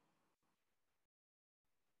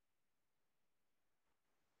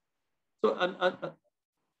 So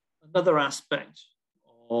another aspect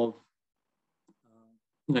of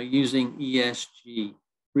using ESG,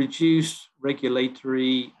 reduce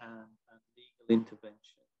regulatory and legal interventions.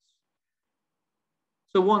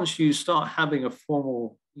 So once you start having a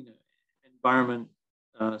formal environment,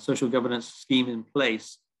 social governance scheme in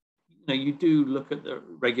place, you do look at the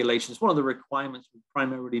regulations. One of the requirements would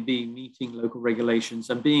primarily be meeting local regulations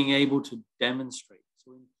and being able to demonstrate.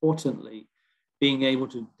 So importantly, being able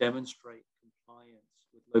to demonstrate compliance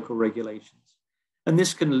with local regulations. And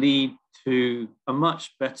this can lead to a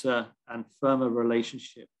much better and firmer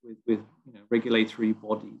relationship with regulatory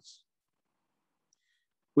bodies,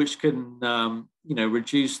 which can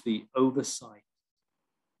reduce the oversight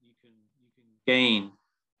you can gain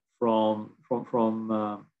from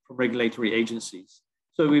regulatory agencies.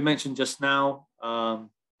 So we mentioned just now, the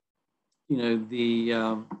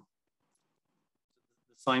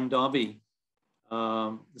Sime Darby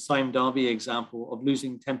example of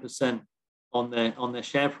losing 10% on their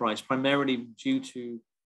share price, primarily due to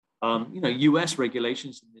US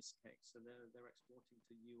regulations in this case. So they're exporting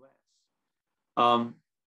to US.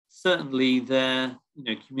 Certainly, their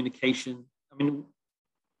communication. I mean,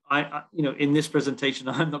 I in this presentation,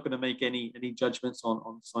 I'm not going to make any judgments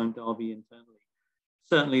on Sime Darby internally.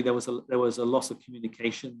 Certainly, there was a loss of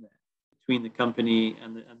communication there between the company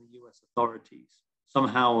and the US authorities.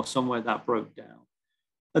 Somehow or somewhere that broke down.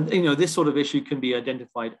 And this sort of issue can be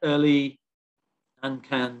identified early and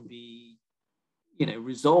can be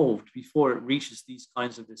resolved before it reaches these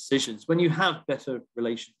kinds of decisions when you have better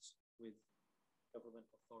relations with government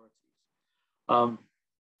authorities.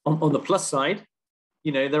 On the plus side,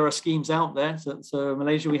 there are schemes out there. So in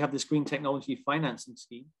Malaysia, we have this green technology financing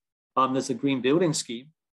scheme. There's a green building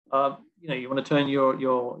scheme. You want to turn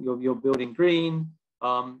your building green.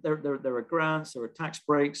 There are grants, there are tax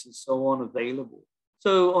breaks, and so on available.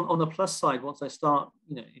 So on the plus side, once I start,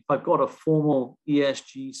 if I've got a formal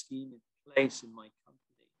ESG scheme in place in my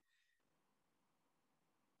company,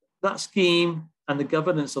 that scheme and the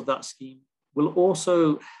governance of that scheme will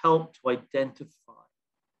also help to identify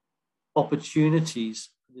opportunities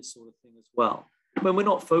for this sort of thing as well. When we're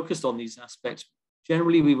not focused on these aspects,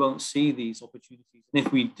 generally we won't see these opportunities. And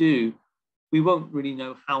if we do, we won't really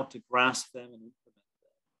know how to grasp them and implement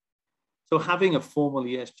them. So having a formal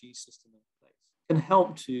ESG system in place can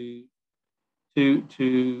help to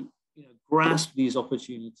grasp these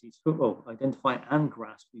opportunities, well, identify and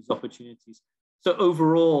grasp these opportunities. So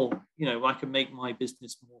overall, I can make my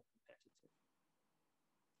business more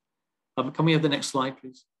competitive. Can we have the next slide,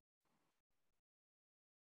 please?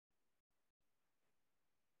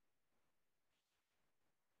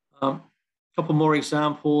 A couple more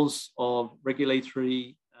examples of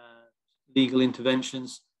regulatory legal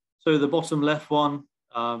interventions. So the bottom left one,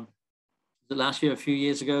 last year, a few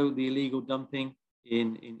years ago, the illegal dumping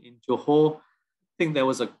in Johor. I think there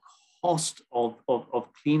was a cost of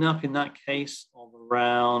cleanup in that case of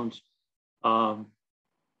around, I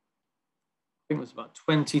think it was about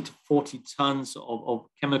 20 to 40 tons of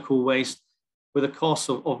chemical waste with a cost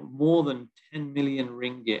of more than 10 million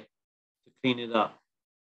ringgit to clean it up.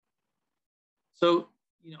 So,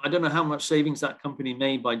 I don't know how much savings that company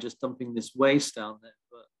made by just dumping this waste down there,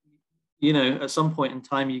 but, at some point in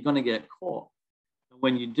time, you're going to get caught. And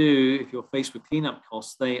when you do, if you're faced with cleanup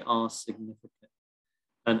costs, they are significant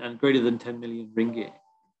and greater than 10 million ringgit,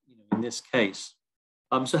 in this case.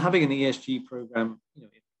 So having an ESG program, in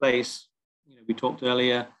place, we talked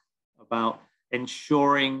earlier about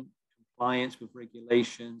ensuring compliance with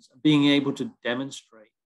regulations and being able to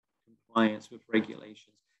demonstrate compliance with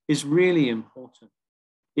regulations is really important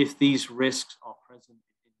if these risks are present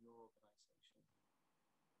in your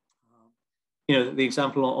organization. The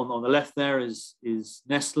example on the left there is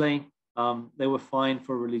Nestle. They were fined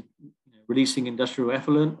for releasing industrial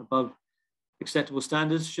effluent above acceptable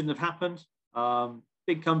standards. Shouldn't have happened.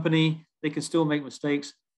 Big company, they can still make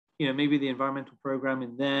mistakes. Maybe the environmental program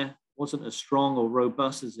in there wasn't as strong or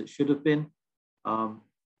robust as it should have been.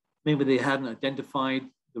 Maybe they hadn't identified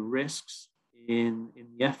the risks in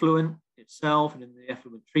the effluent itself and in the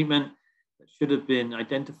effluent treatment that should have been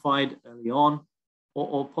identified early on,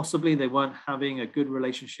 or possibly they weren't having a good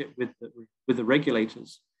relationship with the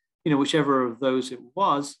regulators. Whichever of those it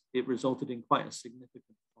was, it resulted in quite a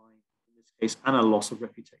significant fine in this case and a loss of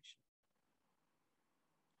reputation.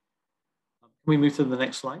 Can we move to the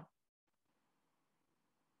next slide?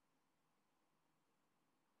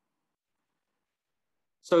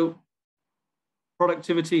 So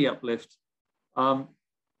productivity uplift.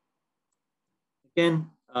 again,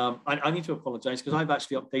 I need to apologize because I've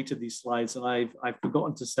actually updated these slides and I've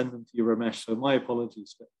forgotten to send them to you, Ramesh. So my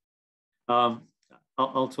apologies. But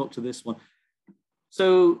I'll talk to this one.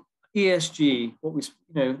 So ESG,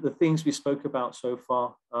 the things we spoke about so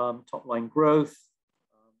far: top line growth,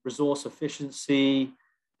 resource efficiency,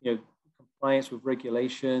 compliance with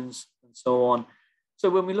regulations, and so on. So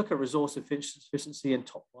when we look at resource efficiency and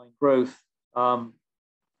top line growth,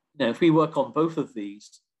 if we work on both of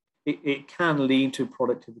these, it can lead to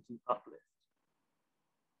productivity uplift.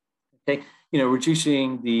 Okay,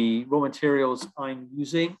 reducing the raw materials I'm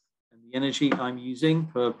using and the energy I'm using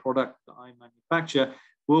per product that I manufacture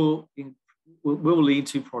will lead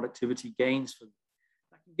to productivity gains for me.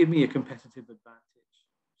 That can give me a competitive advantage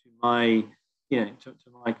to my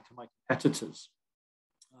competitors.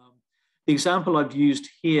 The example I've used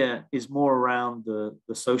here is more around the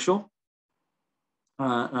social.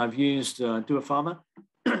 And I've used Duo-Pharma.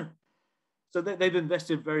 So they've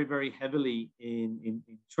invested very, very heavily in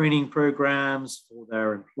training programs for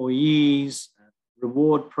their employees, and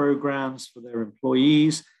reward programs for their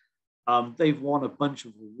employees. They've won a bunch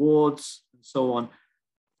of awards and so on.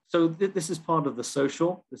 So this is part of the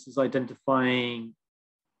social. This is identifying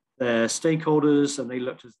their stakeholders, and they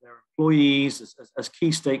looked as their employees as key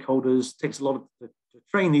stakeholders. It takes a lot to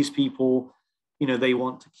train these people. They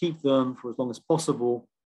want to keep them for as long as possible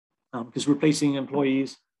because replacing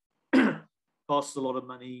employees costs a lot of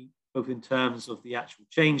money, both in terms of the actual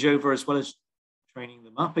changeover as well as training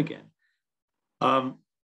them up again. And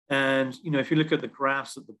if you look at the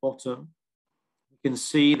graphs at the bottom, you can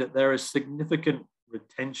see that there is significant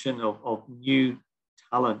retention of new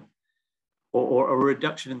talent, or a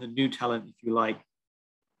reduction in the new talent, if you like,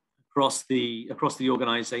 across the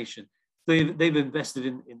organization. They've invested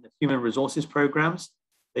in the human resources programs.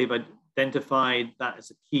 They've identified that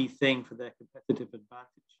as a key thing for their competitive advantage.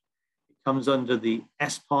 It comes under the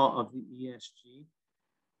S part of the ESG,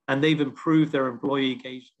 and they've improved their employee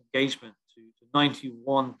engagement to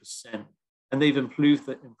 91%, and they've improved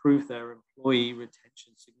their employee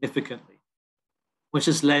retention significantly, which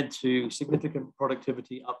has led to significant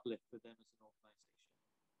productivity uplift for them as an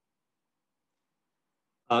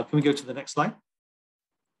organization. Can we go to the next slide?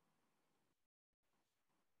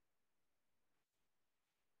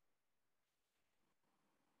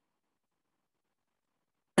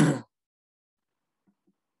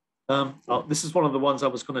 This is one of the ones I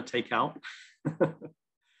was going to take out.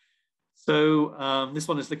 So this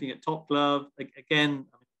one is looking at Top Glove. Again,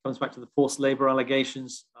 it comes back to the forced labor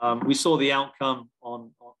allegations. We saw the outcome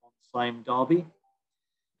on Sime Darby,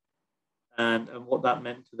 and what that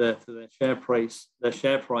meant to their share price. Their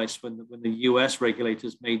share price when the US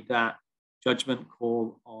regulators made that judgment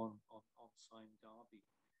call on Sime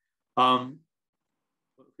Darby.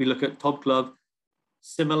 If we look at Top Glove,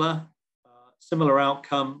 similar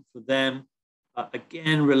outcome for them,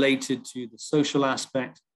 again related to the social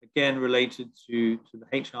aspect, again related to the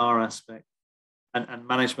HR aspect and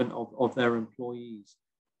management of their employees.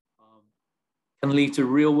 Can lead to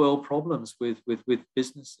real world problems with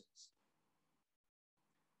businesses.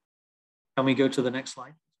 Can we go to the next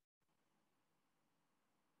slide?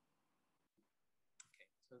 Okay,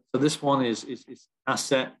 so this one is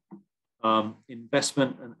asset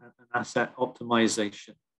investment and asset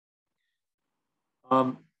optimization.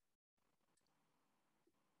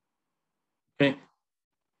 Okay.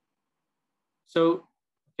 So,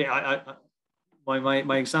 okay,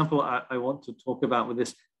 my example I want to talk about with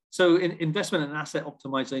this. So, in investment and asset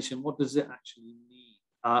optimization, what does it actually mean?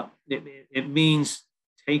 It means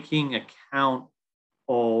taking account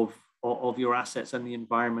of your assets and the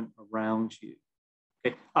environment around you.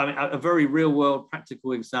 Okay, I mean, a very real world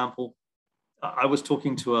practical example. I was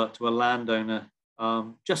talking to a landowner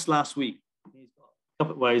just last week. He's got a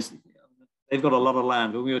couple of ways. They've got a lot of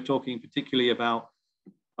land, but we were talking particularly about,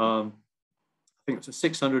 I think it's a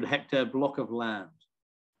 600 hectare block of land.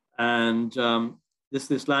 And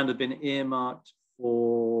this land had been earmarked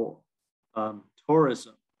for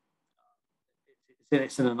tourism.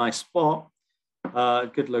 It's in a nice spot,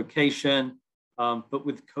 good location, but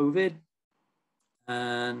with COVID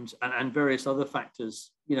and various other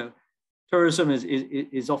factors, tourism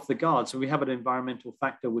is off the guard. So we have an environmental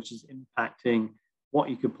factor which is impacting what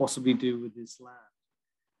you could possibly do with this land.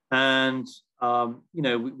 And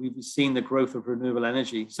we've seen the growth of renewable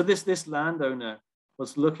energy. So this landowner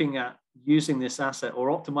was looking at using this asset or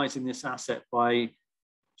optimizing this asset by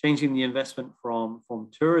changing the investment from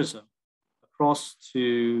tourism across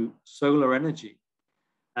to solar energy,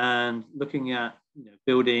 and looking at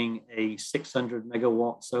building a 600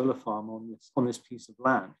 megawatt solar farm on this piece of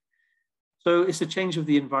land. So it's a change of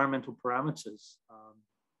the environmental parameters.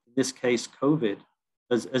 in this case, COVID,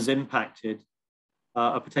 has impacted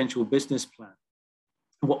a potential business plan.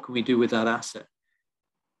 What can we do with that asset?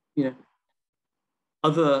 You know,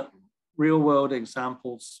 other real world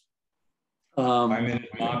examples. 5-minute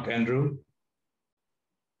mark, Andrew.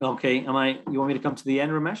 Okay, you want me to come to the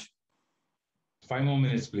end, Ramesh? 5 more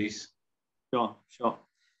minutes, please. Sure.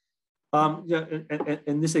 Yeah,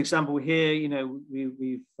 in this example here, you know,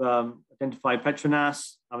 we've identified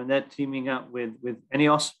Petronas. I mean, they're teaming up with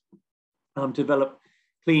Eneos to develop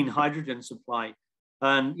clean hydrogen supply.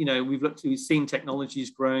 And, you know, we've seen technologies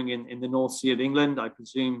growing in the North Sea of England. I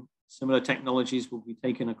presume similar technologies will be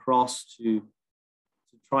taken across to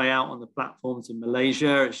try out on the platforms in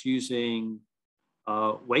Malaysia. It's using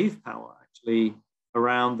wave power, actually,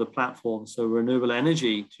 around the platform, so renewable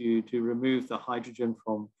energy to remove the hydrogen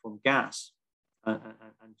from gas and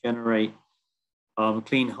generate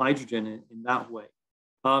clean hydrogen in that way.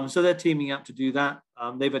 So they're teaming up to do that.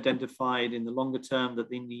 They've identified in the longer term that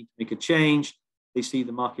they need to make a change. They see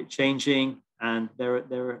the market changing, and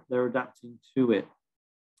they're adapting to it.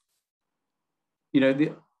 You know,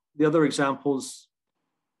 the other examples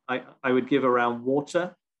I would give around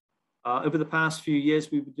water. Over the past few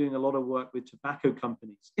years, we've been doing a lot of work with tobacco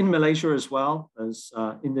companies in Malaysia as well as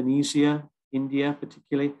Indonesia, India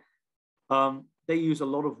particularly. They use a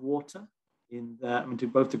lot of water to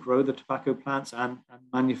both to grow the tobacco plants and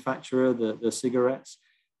manufacture the cigarettes.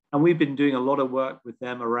 And we've been doing a lot of work with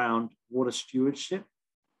them around water stewardship.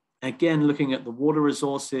 Again, looking at the water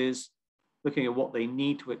resources, looking at what they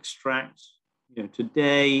need to extract, you know,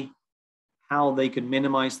 today, how they can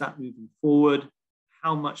minimize that moving forward,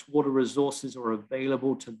 how much water resources are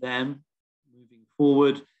available to them moving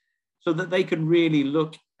forward, so that they can really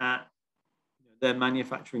look at their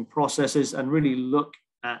manufacturing processes and really look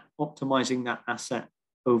at optimizing that asset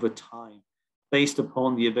over time based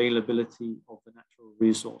upon the availability of the natural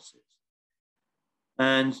resources.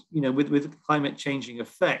 And you know, with climate changing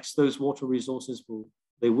effects, those water resources will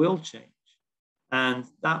change. And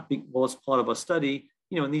that was part of our study.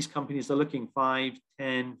 You know, and these companies are looking 5,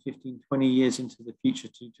 10, 15, 20 years into the future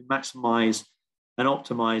to maximize and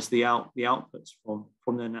optimize the outputs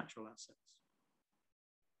from their natural assets.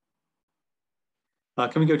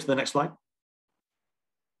 Can we go to the next slide?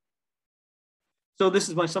 So this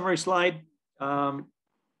is my summary slide.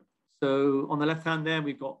 So on the left hand there,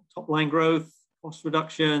 we've got top line growth, cost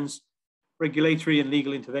reductions, regulatory and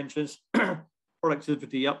legal interventions,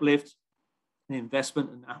 productivity uplift, and investment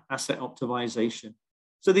and asset optimization.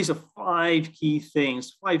 So these are 5 key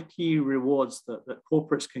things, 5 key rewards that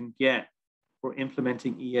corporates can get for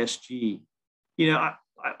implementing ESG. You know,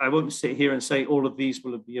 I won't sit here and say all of these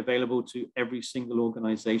will be available to every single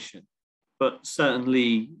organization, but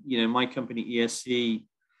certainly, you know, my company ESC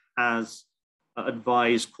has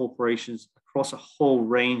advised corporations across a whole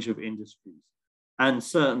range of industries. And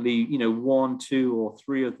certainly, you know, 1, 2, or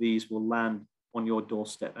 3 of these will land on your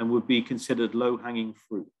doorstep and would be considered low-hanging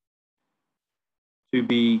fruit to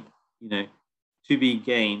be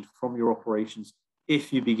gained from your operations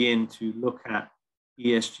if you begin to look at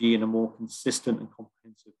ESG in a more consistent and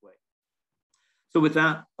comprehensive way. So with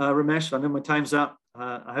that, Ramesh, I know my time's up.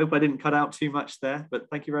 I hope I didn't cut out too much there, but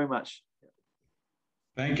thank you very much.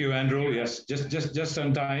 Thank you, Andrew. Yes, just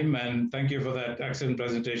on time, and thank you for that excellent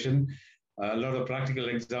presentation. A lot of practical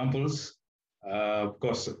examples. Of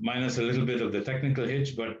course, minus a little bit of the technical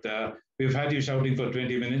hitch, but we've had you shouting for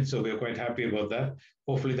 20 minutes, so we're quite happy about that.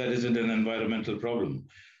 Hopefully that isn't an environmental problem.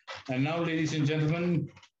 And now, ladies and gentlemen,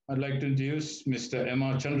 I'd like to introduce Mr.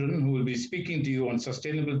 M.R. Chandran, who will be speaking to you on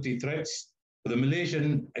sustainability threats for the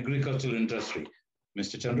Malaysian agricultural industry.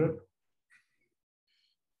 Mr. Chandran.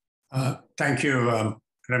 Thank you,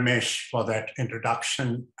 Ramesh, for that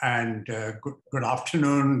introduction, and good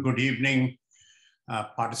afternoon, good evening,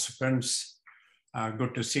 participants.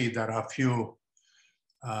 Good to see there are a few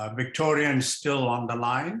Victorians still on the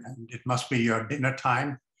line, and it must be your dinner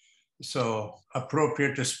time, so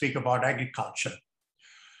appropriate to speak about agriculture.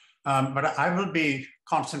 But I will be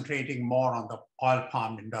concentrating more on the oil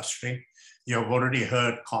palm industry. You've already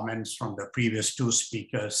heard comments from the previous 2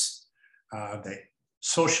 speakers, the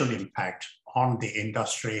social impact on the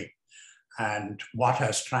industry and what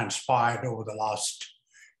has transpired over the last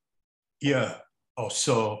year or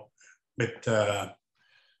so with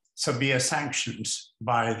severe sanctions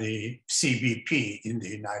by the CBP in the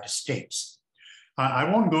United States. I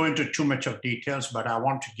won't go into too much of details, but I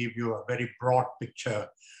want to give you a very broad picture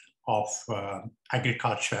of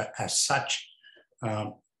agriculture as such.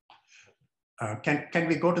 Can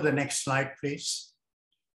we go to the next slide, please?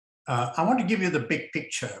 I want to give you the big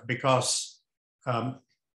picture because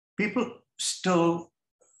people still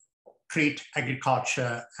treat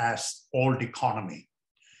agriculture as old economy.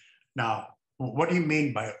 Now, what do you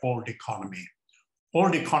mean by old economy?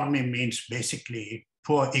 Old economy means basically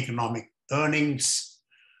poor economic earnings,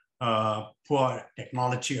 poor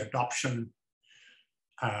technology adoption,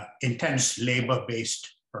 intense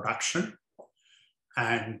labor-based production,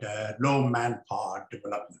 and low manpower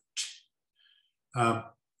development.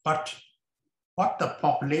 But what the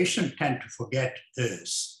population tend to forget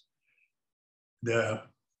is the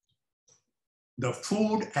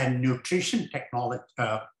food and nutrition technology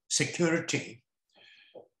security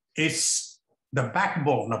is the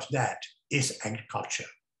backbone of that is agriculture.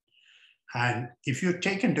 And if you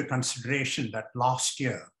take into consideration that last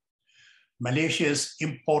year, Malaysia's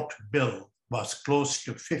import bill was close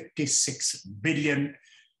to 56 billion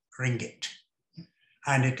ringgit.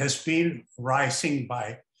 And it has been rising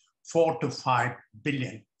by 4 to 5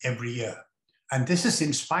 billion every year. And this is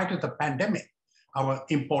in spite of the pandemic. Our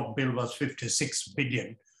import bill was 56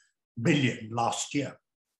 billion last year.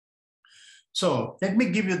 So let me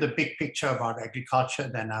give you the big picture about agriculture,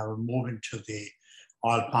 then I will move into the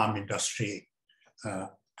oil palm industry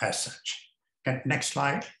as such. Okay, next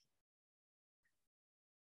slide.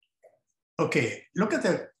 Okay, look at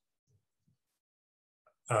the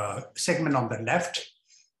segment on the left.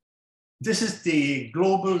 This is the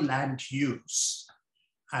global land use.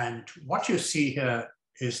 And what you see here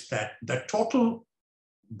is that the total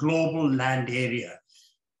global land area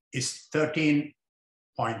is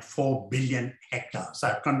 13.4 billion hectares.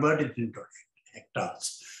 I've converted it into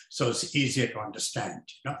hectares, so it's easier to understand.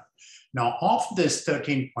 You know? Now, of this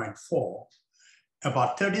 13.4,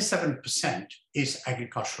 about 37% is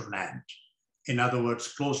agricultural land. In other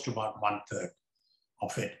words, close to about 1/3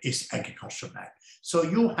 of it is agricultural land. So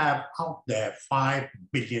you have out there 5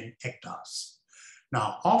 billion hectares.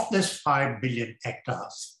 Now, of this 5 billion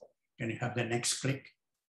hectares, can you have the next click?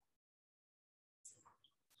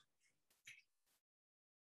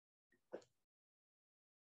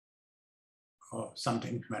 Oh,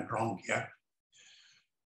 something went wrong here.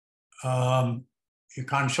 You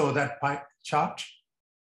can't show that pie chart?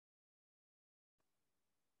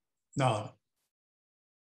 No,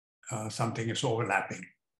 something is overlapping.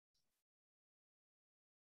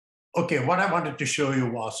 Okay, what I wanted to show you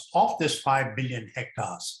was of this 5 billion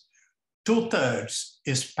hectares, 2/3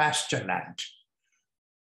 is pasture land.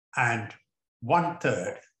 And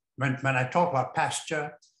 1/3, when I talk about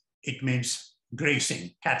pasture, it means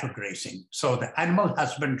grazing, cattle grazing. So the animal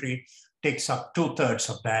husbandry takes up 2/3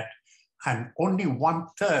 of that, and only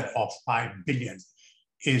 1/3 of 5 billion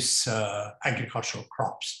is agricultural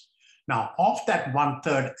crops. Now, of that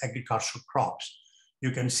 1/3 agricultural crops,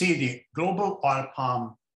 you can see the global oil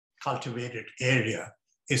palm cultivated area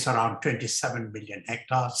is around 27 million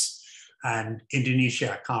hectares, and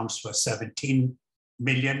Indonesia accounts for 17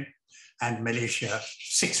 million, and Malaysia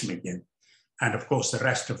 6 million. And of course, the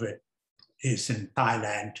rest of it is in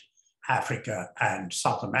Thailand, Africa, and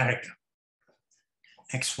South America.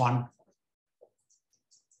 Next one.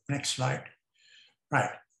 Next slide.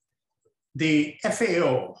 Right. The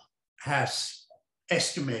FAO has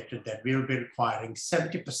estimated that we'll be requiring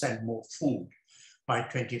 70% more food by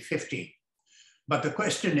 2050. But the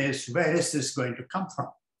question is, where is this going to come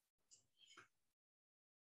from?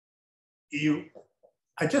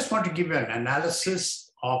 I just want to give you an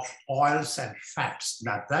analysis of oils and fats.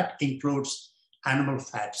 Now that includes animal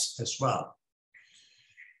fats as well.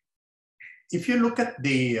 If you look at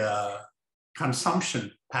the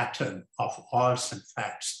consumption pattern of oils and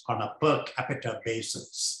fats on a per capita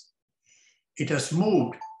basis, it has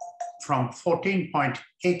moved from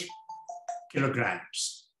 14.8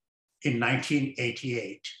 kilograms in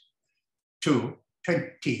 1988 to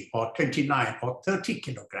 20 or 29 or 30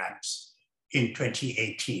 kilograms in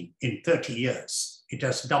 2018. In 30 years, it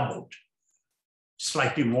has doubled,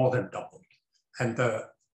 slightly more than doubled. And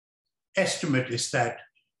the estimate is that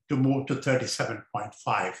to move to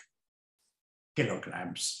 37.5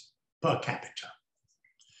 kilograms per capita.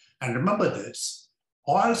 And remember this,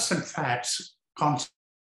 oils and fats constitute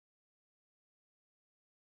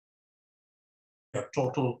your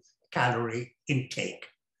total calorie intake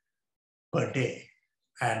per day.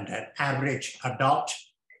 And an average adult,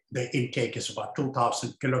 the intake is about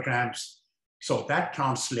 2,000 kilograms. So that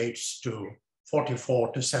translates to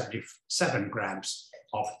 44 to 77 grams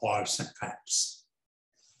of oils and fats.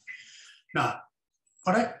 Now,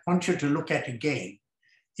 what I want you to look at again,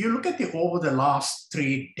 you look at over the last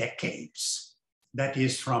 3 decades, that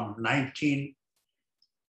is from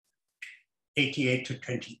 1988 to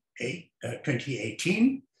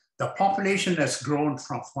 2018, the population has grown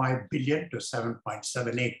from 5 billion to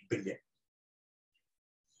 7.78 billion.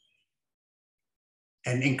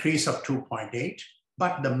 an increase of 2.8,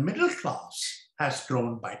 but the middle class has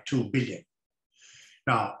grown by 2 billion.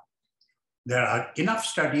 Now, there are enough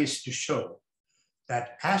studies to show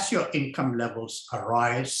that as your income levels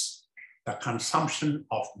arise, the consumption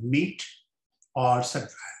of meat, oils, and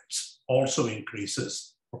fats also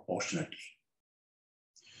increases proportionately.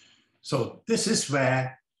 So this is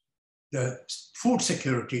where the food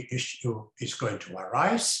security issue is going to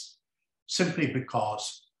arise, simply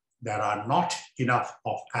because there are not enough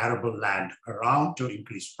of arable land around to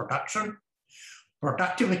increase production.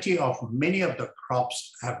 Productivity of many of the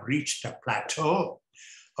crops have reached a plateau.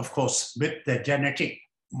 Of course, with the genetic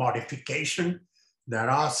modification, there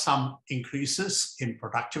are some increases in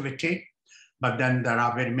productivity, but then there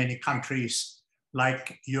are very many countries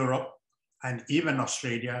like Europe and even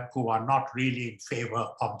Australia who are not really in favor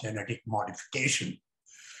of genetic modification.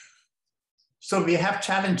 So we have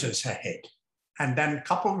challenges ahead. And then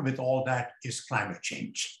coupled with all that is climate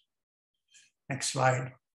change. Next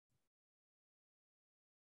slide.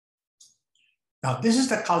 Now, this is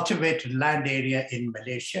the cultivated land area in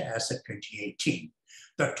Malaysia as of 2018.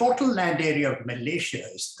 The total land area of Malaysia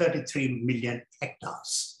is 33 million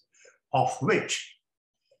hectares, of which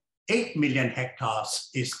 8 million hectares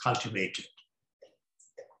is cultivated.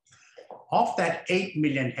 Of that 8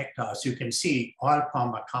 million hectares, you can see oil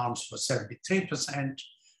palm accounts for 73%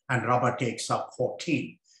 and rubber takes up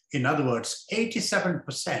 14%. In other words,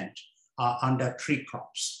 87% are under tree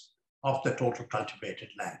crops of the total cultivated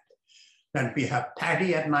land. Then we have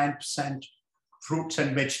paddy at 9%, fruits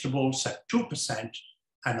and vegetables at 2%,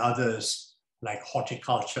 and others like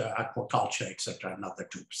horticulture, aquaculture, etc., another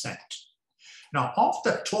 2%. Now, of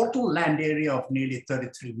the total land area of nearly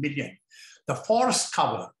 33 million, the forest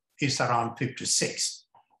cover is around 56.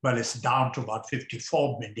 Well, it's down to about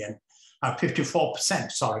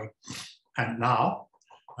 54%, sorry. And now,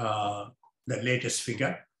 the latest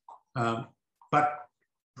figure. But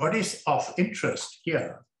what is of interest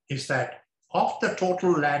here is that of the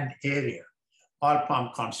total land area, oil palm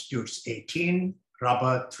constitutes 18,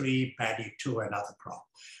 rubber 3, paddy 2, and other crop.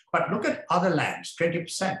 But look at other lands,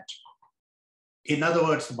 20%. In other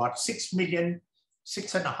words, about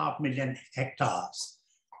 6.5 million hectares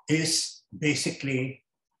is basically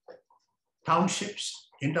townships,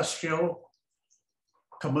 industrial,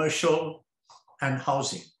 commercial, and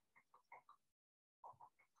housing.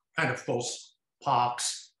 And of course,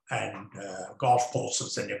 parks and golf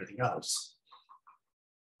courses and everything else.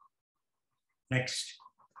 Next.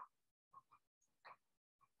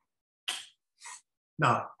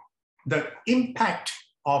 Now, the impact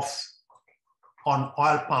on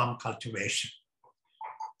oil palm cultivation.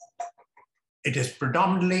 It is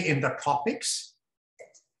predominantly in the tropics,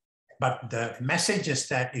 but the message is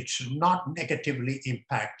that it should not negatively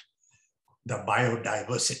impact the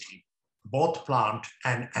biodiversity, both plant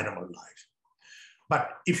and animal life.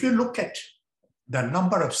 But if you look at the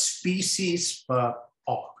number of species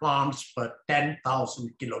of plants per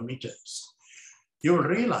 10,000 kilometers, you'll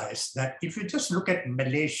realize that if you just look at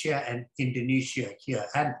Malaysia and Indonesia here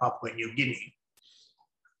and Papua New Guinea,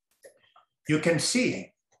 you can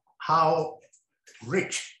see how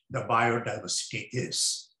rich the biodiversity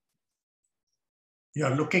is.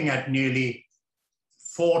 You're looking at nearly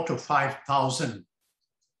 4,000 to 5,000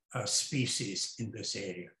 species in this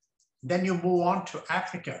area. Then you move on to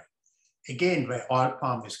Africa, again, where oil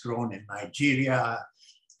palm is grown in Nigeria,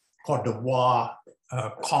 Cote d'Ivoire,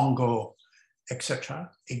 Congo, etc.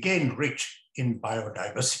 Again, rich in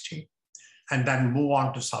biodiversity. And then move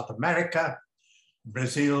on to South America,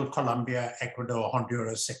 Brazil, Colombia, Ecuador,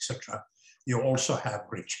 Honduras, etc. You also have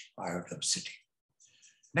rich biodiversity.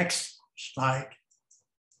 Next slide.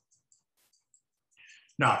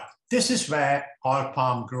 Now, this is where oil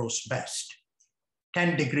palm grows best,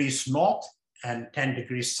 10 degrees north and 10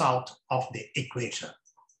 degrees south of the equator.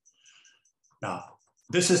 Now,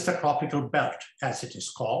 this is the tropical belt, as it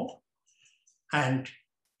is called. And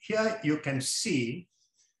here you can see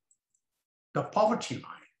the poverty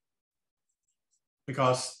line,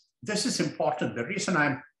 because this is important. The reason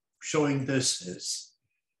I'm showing this is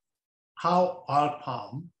how oil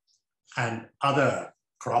palm and other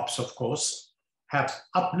crops, of course, have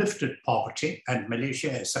uplifted poverty, and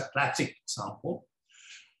Malaysia is a classic example.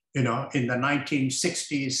 You know, in the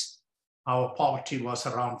 1960s, our poverty was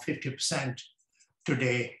around 50%.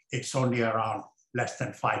 Today, it's only around less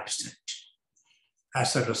than 5%.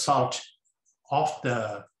 As a result of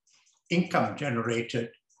the income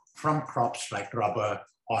generated from crops like rubber,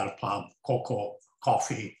 oil palm, cocoa,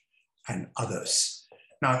 coffee, and others.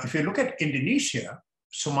 Now, if you look at Indonesia,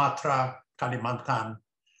 Sumatra, Kalimantan,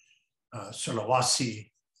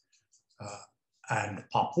 Sulawesi, and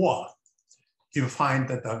Papua, you find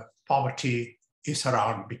that the poverty is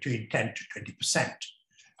around between 10 to 20%,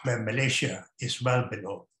 where Malaysia is well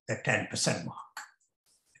below the 10% mark.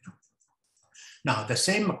 Now, the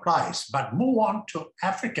same applies, but move on to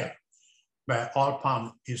Africa, where oil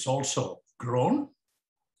palm is also grown,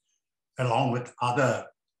 along with other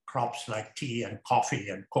crops like tea and coffee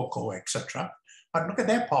and cocoa, etc. But look at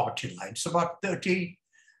their poverty line. It's about 30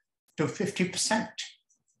 to 50%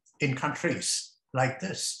 in countries like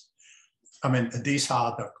this. I mean, these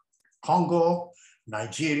are the Congo,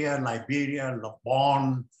 Nigeria, Liberia,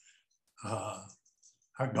 Gabon,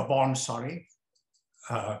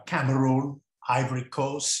 Cameroon, Ivory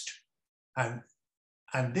Coast.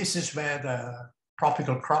 And this is where the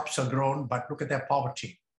tropical crops are grown, but look at their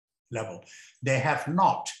poverty level. They have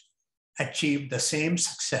not achieved the same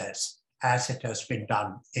success as it has been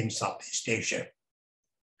done in Southeast Asia.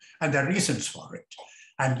 And there are reasons for it.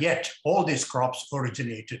 And yet all these crops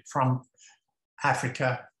originated from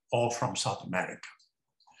Africa or from South America.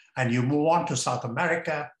 And you move on to South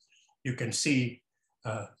America, you can see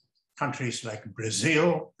countries like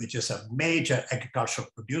Brazil, which is a major agricultural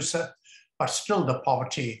producer, but still the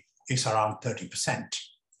poverty is around 30%.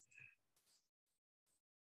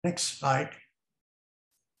 Next slide.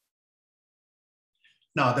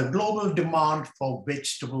 Now, the global demand for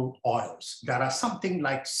vegetable oils. There are something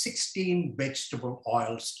like 16 vegetable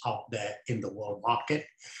oils out there in the world market,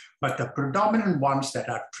 but the predominant ones that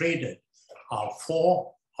are traded are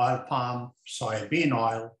 4: oil palm, soybean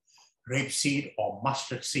oil, rapeseed or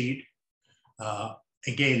mustard seed.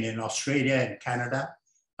 Again, in Australia and Canada,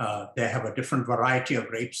 they have a different variety of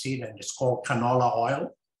rapeseed and it's called canola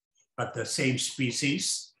oil, but the same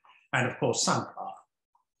species, and of course, sunflower.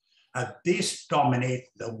 These dominate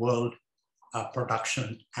the world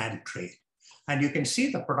production and trade. And you can see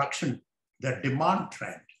the production, the demand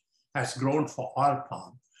trend has grown for oil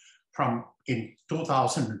palm from in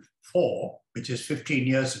 2004, which is 16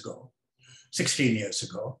 years ago,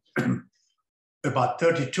 about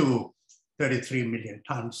 32, 33 million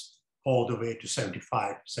tons, all the way to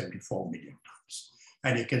 75, 74 million tons.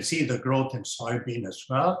 And you can see the growth in soybean as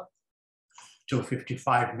well, to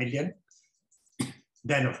 55 million.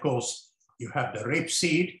 Then, of course, you have the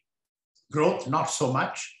rapeseed growth, not so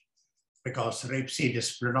much, because rapeseed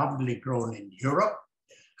is predominantly grown in Europe.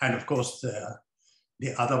 And of course,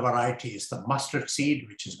 the other variety is the mustard seed,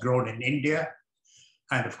 which is grown in India.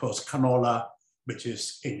 And of course, canola, which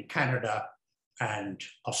is in Canada and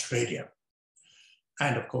Australia.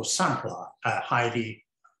 And of course, sunflower, a highly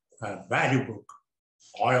valuable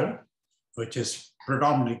oil, which is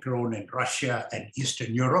predominantly grown in Russia and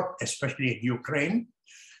Eastern Europe, especially in Ukraine,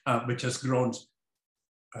 which has grown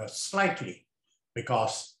slightly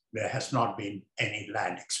because there has not been any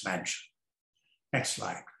land expansion. Next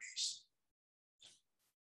slide, please.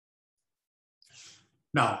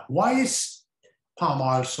 Now, why is palm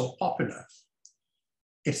oil so popular?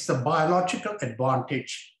 It's the biological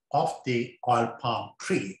advantage of the oil palm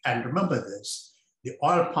tree. And remember this, the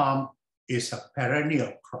oil palm is a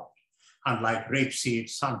perennial crop, unlike rapeseed,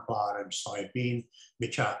 sunflower, and soybean,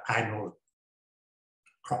 which are annual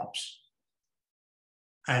crops.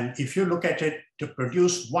 And if you look at it, to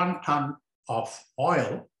produce 1 ton of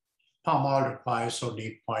oil, palm oil requires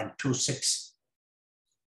only 0.26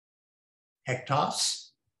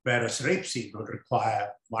 hectares, whereas rapeseed will require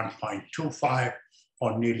 1.25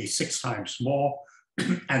 or nearly 6 times more,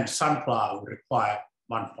 and sunflower will require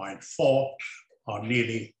 1.4 or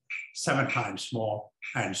nearly 7 times more,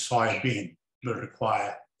 and soybean will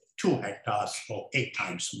require 2 hectares or 8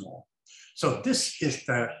 times more. So this is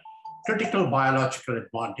the critical biological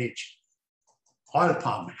advantage oil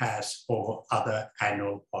palm has over other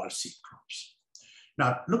annual oilseed crops.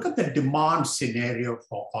 Now, look at the demand scenario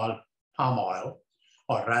for palm oil,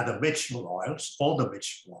 or rather vegetable oils, all the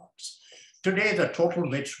vegetable oils. Today, the total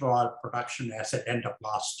vegetable oil production as at end of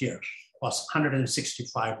last year was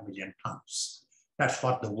 165 million tons. That's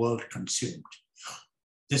what the world consumed.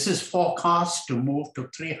 This is forecast to move to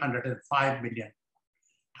 305 million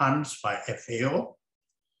tons by FAO.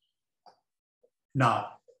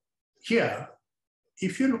 Now, here,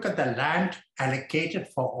 if you look at the land allocated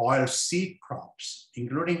for oil seed crops,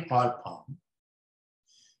 including oil palm,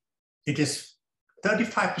 it is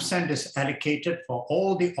 35% is allocated for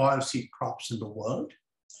all the oilseed crops in the world,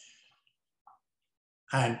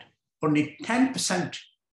 and only 10%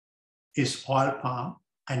 is oil palm,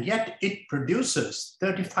 and yet it produces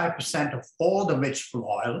 35% of all the vegetable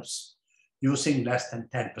oils using less than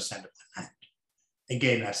 10% of the land.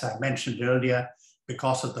 Again, as I mentioned earlier,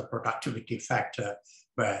 because of the productivity factor,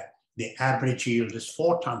 where the average yield is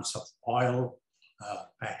 4 tons of oil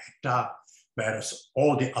per hectare, whereas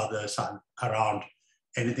all the others are around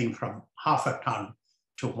anything from half a ton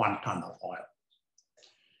to 1 ton of oil.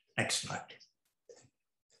 Next slide.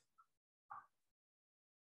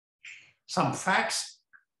 Some facts.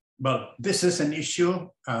 Well, this is an issue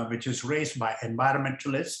which is raised by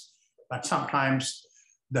environmentalists, but sometimes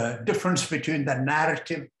the difference between the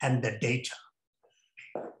narrative and the data.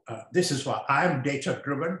 This is why I'm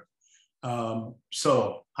data-driven.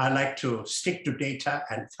 So I like to stick to data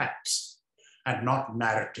and facts and not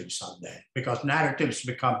narratives out there, because narratives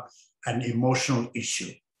become an emotional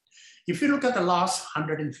issue. If you look at the last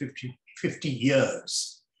 150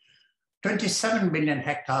 years, 27 million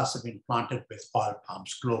hectares have been planted with oil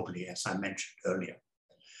palms globally, as I mentioned earlier.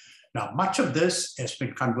 Now, much of this has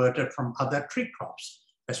been converted from other tree crops,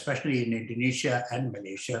 especially in Indonesia and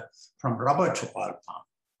Malaysia, from rubber to oil palm.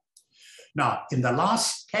 Now, in the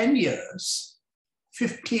last 10 years,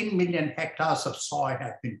 15 million hectares of soy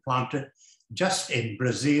have been planted just in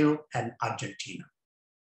Brazil and Argentina.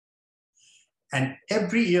 And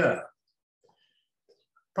every year,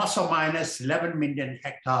 plus or minus 11 million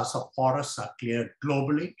hectares of forests are cleared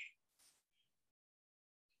globally,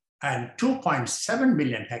 and 2.7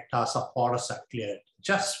 million hectares of forests are cleared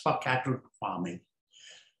just for cattle farming,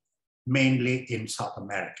 mainly in South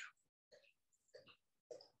America.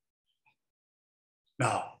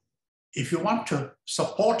 Now, if you want to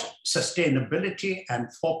support sustainability,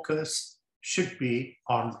 and focus should be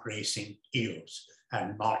on raising yields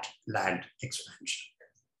and not land expansion.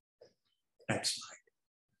 Next slide.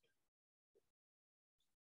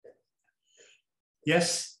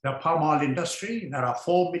 Yes, the palm oil industry, there are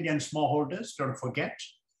 4 million smallholders, don't forget,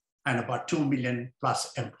 and about 2 million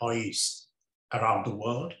plus employees around the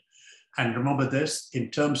world. And remember this, in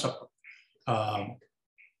terms of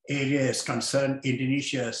area is concerned,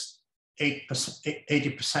 Indonesia is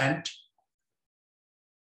 80%,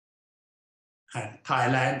 and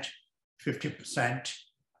Thailand, 50%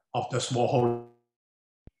 of the smallholders,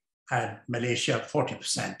 and Malaysia,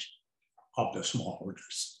 40% of the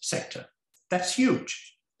smallholders sector. That's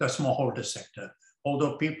huge, the smallholder sector,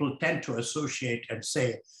 although people tend to associate and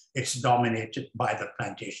say it's dominated by the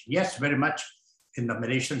plantation. Yes, very much in the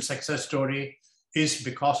Malaysian success story is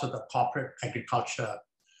because of the corporate agriculture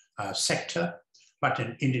sector, but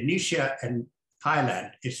in Indonesia and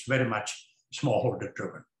Thailand, it's very much smallholder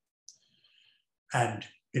driven. And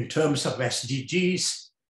in terms of SDGs,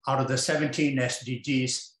 out of the 17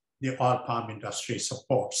 SDGs, the oil palm industry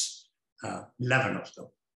supports 11 of them.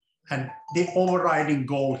 And the overriding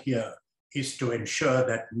goal here is to ensure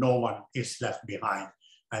that no one is left behind,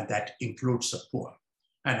 and that includes the poor.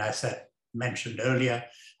 And as I mentioned earlier,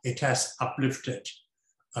 it has uplifted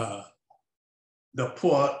the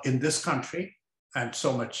poor in this country, and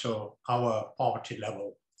so much so our poverty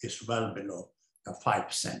level is well below the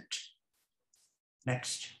 5%.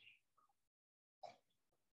 Next.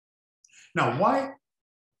 Now, why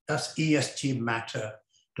does ESG matter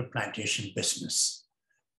to plantation business?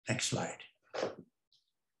 Next slide.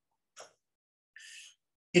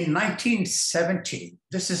 In 1970,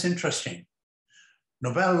 this is interesting,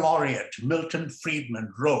 Nobel laureate Milton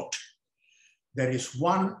Friedman wrote, "There is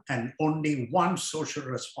one and only one social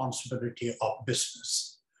responsibility of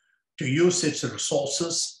business: to use its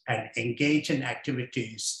resources and engage in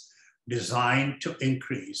activities designed to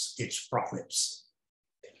increase its profits."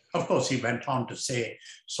 Of course, he went on to say,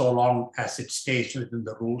 so long as it stays within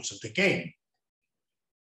the rules of the game.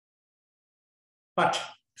 But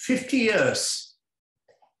 50 years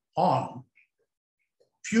on,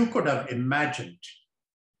 few could have imagined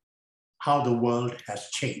how the world has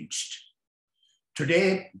changed.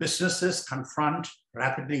 Today, businesses confront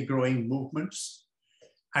rapidly growing movements,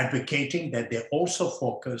 advocating that they also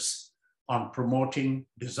focus on promoting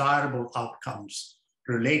desirable outcomes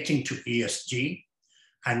relating to ESG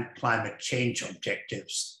and climate change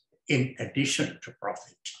objectives, in addition to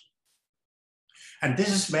profit. And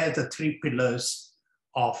this is where the 3 pillars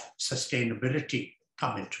of sustainability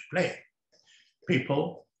come into play: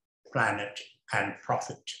 people, planet, and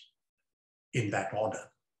profit, in that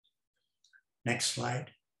order. Next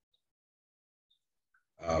slide.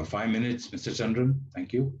 5 minutes, Mr. Chandran.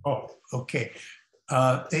 Thank you. Oh, okay.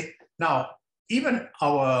 Now, even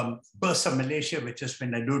our Bursa Malaysia, which has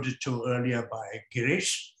been alluded to earlier by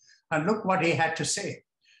Girish, and look what he had to say.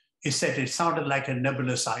 He said it sounded like a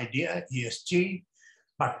nebulous idea, ESG,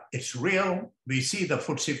 but it's real. We see the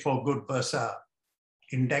FTSE4Good Bursa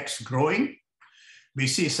index growing. We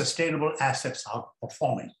see sustainable assets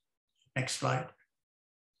outperforming. Next slide.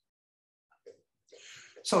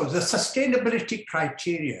 So the sustainability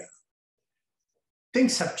criteria,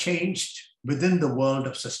 things have changed within the world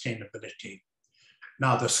of sustainability.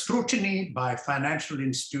 Now, the scrutiny by financial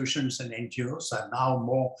institutions and NGOs are now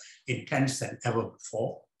more intense than ever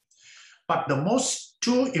before. But the most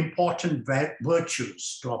two important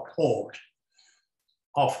virtues to uphold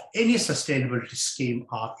of any sustainability scheme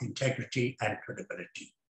are integrity and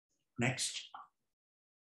credibility. Next.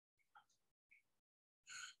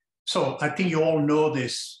 So I think you all know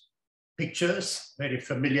these pictures, very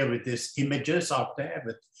familiar with these images out there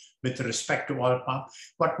with respect to oil palm.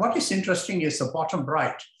 But what is interesting is the bottom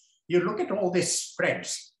right. You look at all these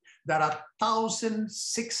spreads. There are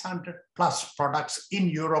 1,600 plus products in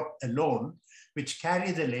Europe alone which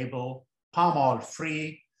carry the label palm oil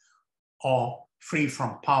free or free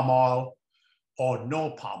from palm oil or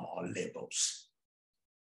no palm oil labels.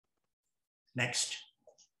 Next.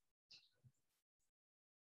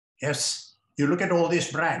 Yes, you look at all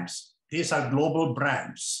these brands. These are global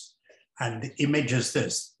brands. And the image is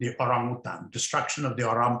this, the orangutan, destruction of the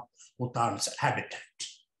orangutan's habitat.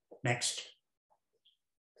 Next.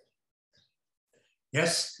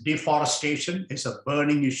 Yes, deforestation is a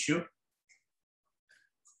burning issue.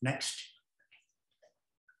 Next.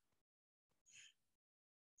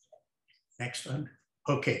 Next one.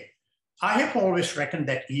 Okay. I have always reckoned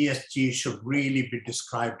that ESG should really be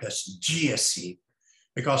described as GSC,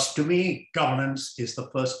 because to me, governance is the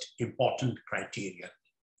first important criteria.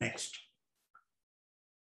 Next.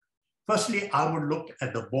 Firstly, I would look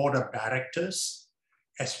at the board of directors,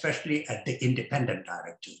 especially at the independent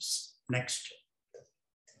directors. Next.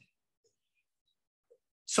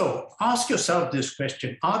 So ask yourself this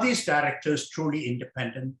question, are these directors truly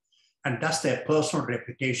independent? And does their personal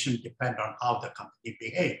reputation depend on how the company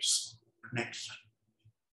behaves? Next.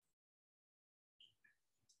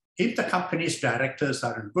 If the company's directors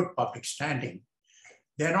are in good public standing,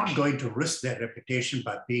 they're not going to risk their reputation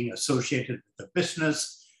by being associated with a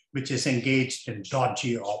business which is engaged in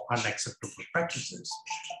dodgy or unacceptable practices.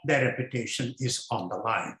 Their reputation is on the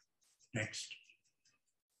line. Next.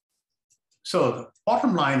 So the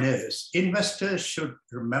bottom line is investors should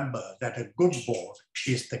remember that a good board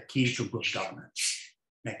is the key to good governance.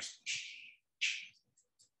 Next.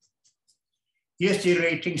 ESG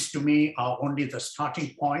ratings to me are only the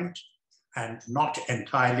starting point and not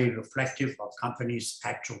entirely reflective of companies'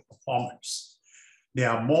 actual performance. They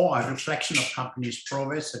are more a reflection of companies'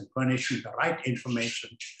 prowess in furnishing the right information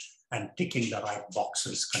and ticking the right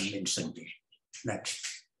boxes convincingly. Next.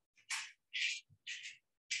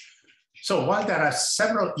 So while there are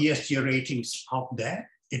several ESG ratings out there,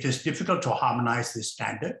 it is difficult to harmonize these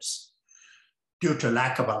standards due to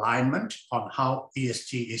lack of alignment on how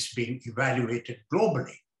ESG is being evaluated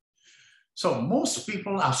globally. So most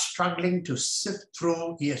people are struggling to sift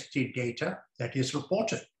through ESG data that is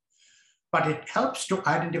reported, but it helps to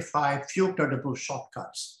identify a few credible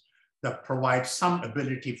shortcuts that provide some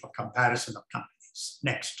ability for comparison of companies.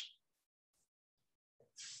 Next.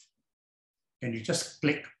 Can you just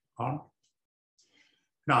click on?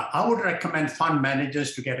 Now, I would recommend fund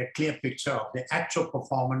managers to get a clear picture of the actual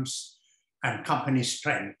performance and company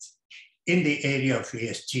strength in the area of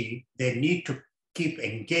ESG. They need to keep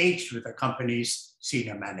engaged with the company's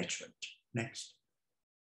senior management. Next.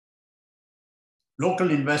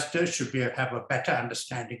 Local investors should have a better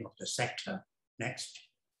understanding of the sector. Next.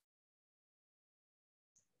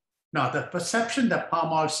 Now, the perception that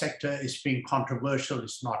palm oil sector is being controversial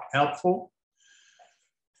is not helpful.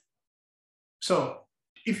 So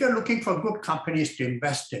if you're looking for good companies to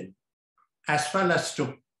invest in, as well as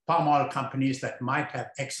to palm oil companies that might have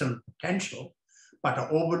excellent potential, but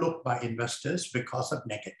are overlooked by investors because of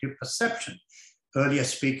negative perception. Earlier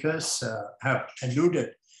speakers have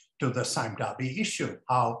alluded to the Sime Darby issue,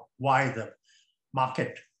 why the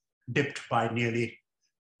market dipped by nearly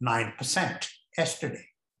 9% yesterday.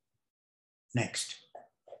 Next.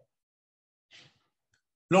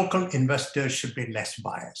 Local investors should be less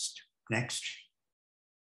biased. Next.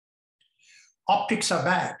 Optics are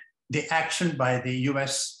bad. The action by the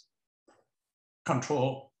US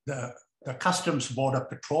the Customs Border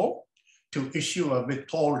Patrol to issue a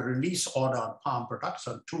withhold release order on palm products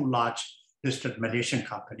on two large listed Malaysian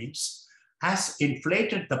companies has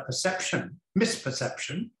inflated the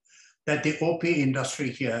misperception that the OP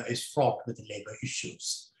industry here is fraught with labor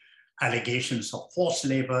issues. Allegations of forced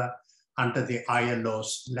labor under the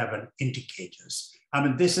ILO's 11 indicators. I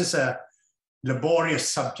mean, this is a laborious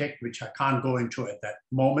subject, which I can't go into at that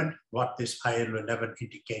moment, what this ILO 11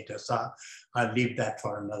 indicators are. I'll leave that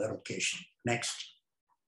for another occasion. Next.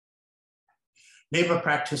 Labor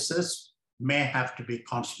practices may have to be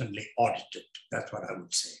constantly audited. That's what I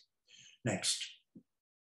would say. Next.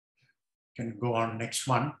 Can you go on next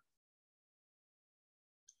one?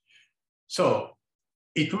 So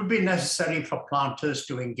It would be necessary for planters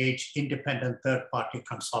to engage independent third-party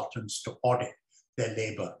consultants to audit their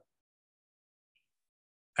labor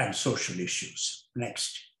and social issues.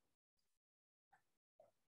 Next.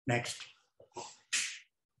 Next.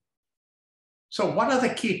 So what are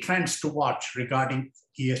the key trends to watch regarding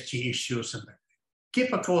ESG issues? And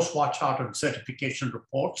keep a close watch out on certification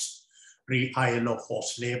reports, ILO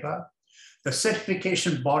forced labor. The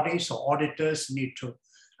certification bodies or auditors need to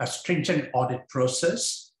a stringent audit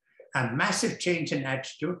process, and massive change in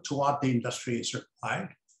attitude throughout the industry is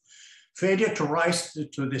required. Failure to rise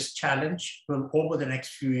to this challenge will, over the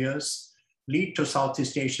next few years, lead to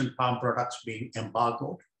Southeast Asian palm products being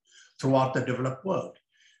embargoed throughout the developed world.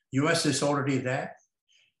 US is already there.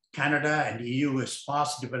 Canada and EU is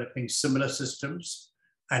fast developing similar systems,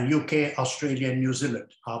 and UK, Australia, and New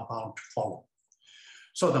Zealand are bound to follow.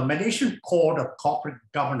 So the Malaysian Code of Corporate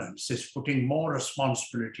Governance is putting more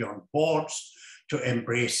responsibility on boards to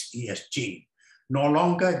embrace ESG, no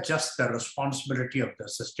longer just the responsibility of the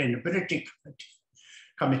Sustainability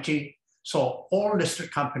Committee. So all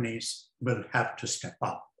listed companies will have to step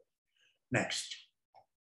up. Next.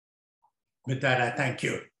 With that, I thank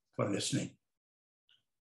you for listening.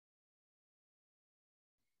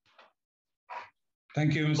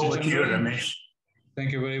 Thank you, Mr. Chandran.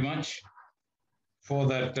 Thank you very much for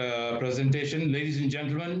that presentation. Ladies and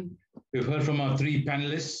gentlemen, we've heard from our three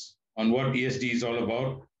panelists on what ESG is all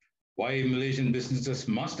about, why Malaysian businesses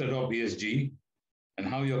must adopt ESG, and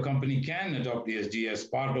how your company can adopt ESG as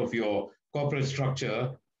part of your corporate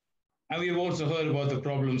structure. And we've also heard about the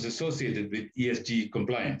problems associated with ESG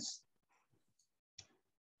compliance.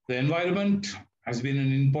 The environment has been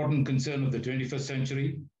an important concern of the 21st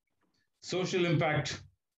century. Social impact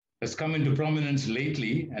has come into prominence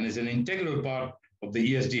lately and is an integral part of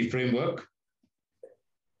the ESG framework.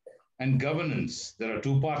 And governance, there are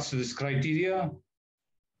two parts to this criteria.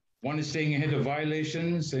 One is staying ahead of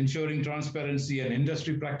violations, ensuring transparency and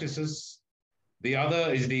industry practices. The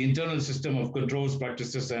other is the internal system of controls,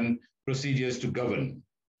 practices, and procedures to govern.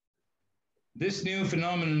 This new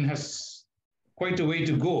phenomenon has quite a way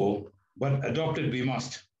to go, but adopted we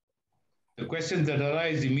must. The questions that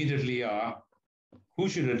arise immediately are, who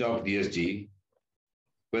should adopt ESG?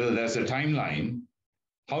 Whether there's a timeline,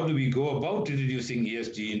 how do we go about introducing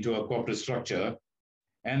ESG into our corporate structure?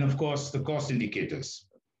 And of course, the cost indicators.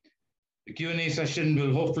 The Q&A session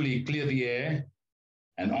will hopefully clear the air.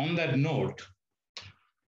 And on that note,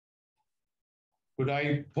 could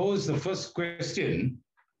I pose the first question,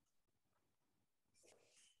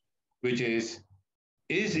 which is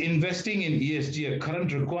investing in ESG a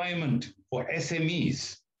current requirement for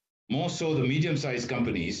SMEs, more so the medium-sized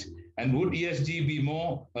companies, and would ESG be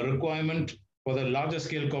more a requirement for the larger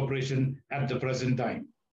scale corporation at the present time?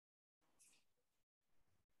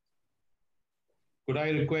 Could I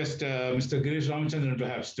request Mr. Girish Ramachandran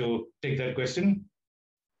perhaps to take that question?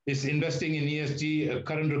 Is investing in ESG a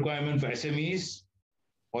current requirement for SMEs,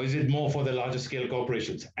 or is it more for the larger scale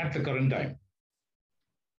corporations at the current time?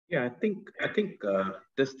 Yeah, I think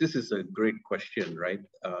this is a great question, right?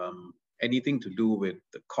 Anything to do with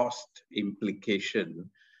the cost implication,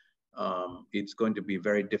 it's going to be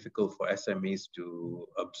very difficult for SMEs to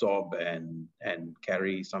absorb and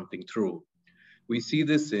carry something through. We see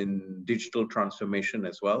this in digital transformation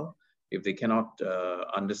as well. If they cannot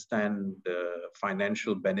understand the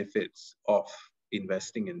financial benefits of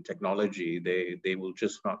investing in technology, they will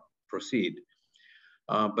just not proceed.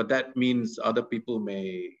 But that means other people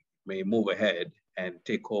may move ahead and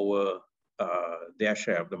take over their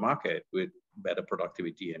share of the market with better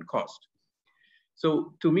productivity and cost.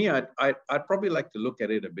 So to me, I'd probably like to look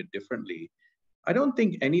at it a bit differently. I don't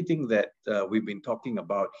think anything that we've been talking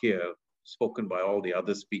about here, spoken by all the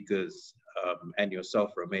other speakers and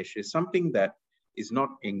yourself, Ramesh, is something that is not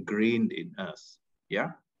ingrained in us.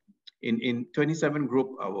 Yeah. In 27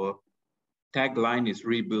 Group, our tagline is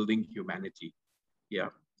rebuilding humanity. Yeah.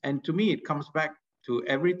 And to me, it comes back to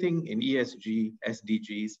everything in ESG,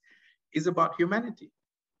 SDGs is about humanity.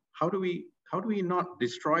 How do we not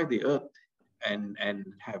destroy the earth and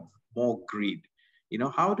have more greed? You know,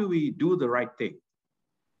 how do we do the right thing?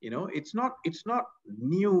 You know, it's not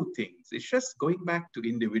new things. It's just going back to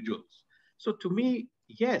individuals. So to me,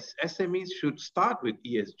 yes, SMEs should start with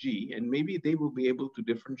ESG, and maybe they will be able to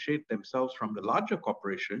differentiate themselves from the larger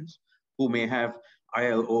corporations who may have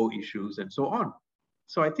ILO issues and so on.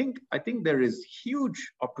 So I think there is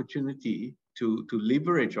huge opportunity to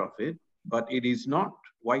leverage of it, but it is not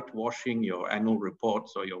whitewashing your annual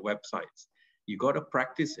reports or your websites. You got to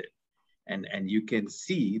practice it, and you can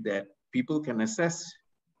see that people can assess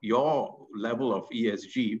your level of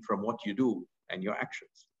ESG from what you do and your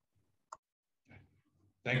actions.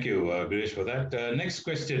 Thank you, Girish, for that. Next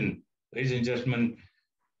question, ladies and gentlemen.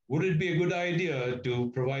 Would it be a good idea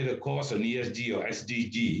to provide a course on ESG or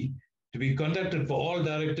SDG to be conducted for all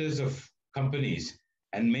directors of companies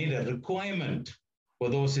and made a requirement for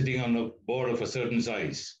those sitting on a board of a certain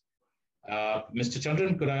size? Mr.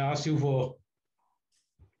 Chandran, could I ask you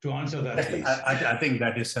to answer that, please? I think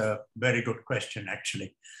that is a very good question,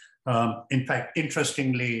 actually. In fact,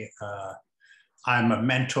 interestingly, I'm a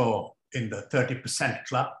mentor in the 30%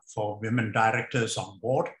 club for women directors on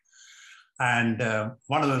board. And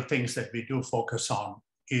one of the things that we do focus on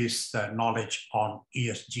is the knowledge on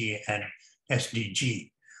ESG and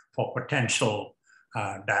SDG for potential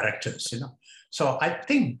directors. So I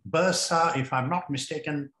think Bursa, if I'm not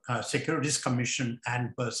mistaken, Securities Commission and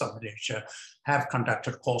Bursa Malaysia have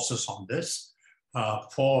conducted courses on this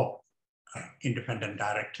for independent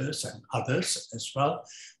directors and others as well,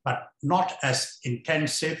 but not as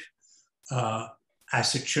intensive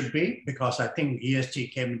as it should be, because I think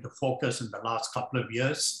ESG came into focus in the last couple of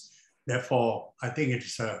years. Therefore, I think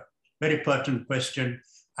it's a very pertinent question.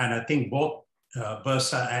 And I think both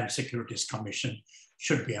Bursa and Securities Commission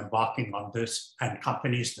should be embarking on this, and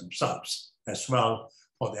companies themselves as well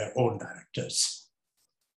for their own directors.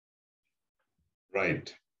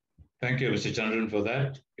 Right. Thank you, Mr. Chandran, for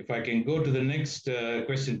that. If I can go to the next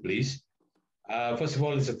question, please. First of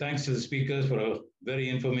all, it's a thanks to the speakers for a very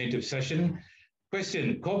informative session.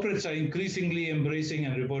 Question, corporates are increasingly embracing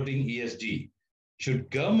and reporting ESG. Should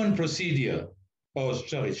government produce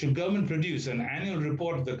an annual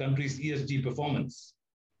report of the country's ESG performance,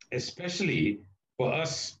 especially for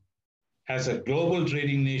us as a global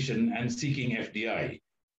trading nation and seeking FDI?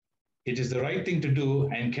 It is the right thing to do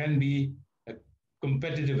and can be a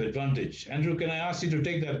competitive advantage. Andrew, can I ask you to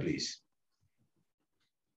take that, please?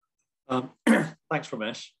 Thanks,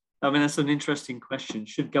 Ramesh. I mean, that's an interesting question.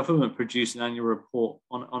 Should government produce an annual report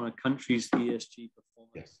on a country's ESG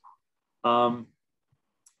performance?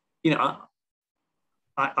 Yes.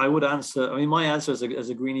 I would answer, I mean, my answer as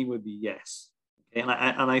a Greenie would be yes. Okay?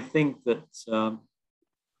 And I think that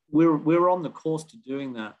we're on the course to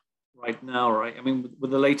doing that right now, right? I mean,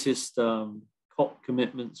 with the latest COP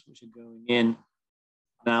commitments which are going in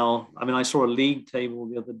now, I mean, I saw a league table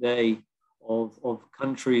the other day of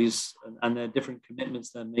countries and their different commitments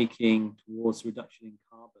they're making towards reduction in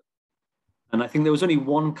carbon. And I think there was only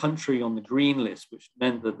one country on the green list, which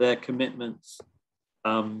meant that their commitments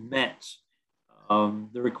met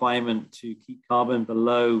the requirement to keep carbon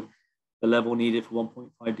below the level needed for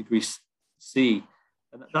 1.5 degrees C.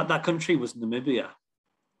 And that country was Namibia,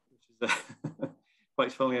 which is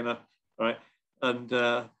quite funny enough, right? And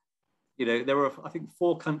there were, I think,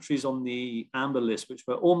 4 countries on the amber list, which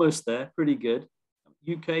were almost there, pretty good.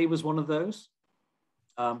 UK was one of those.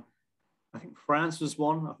 I think France was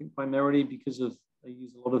one, I think primarily because they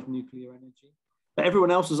use a lot of nuclear energy. But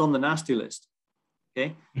everyone else was on the nasty list,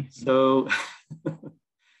 okay? So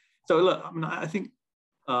look, I mean, I think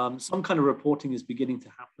some kind of reporting is beginning to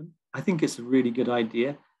happen. I think it's a really good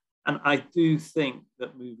idea. And I do think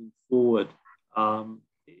that moving forward,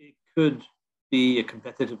 it could be a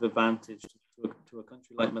competitive advantage to a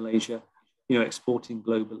country like Malaysia, exporting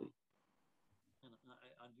globally. And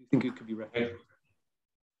I do think it could be recognized.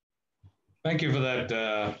 Thank you for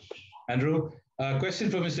that, Andrew. Question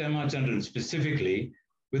for Mr. M.R. Chandran specifically.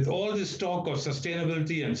 With all this talk of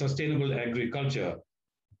sustainability and sustainable agriculture,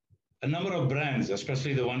 a number of brands,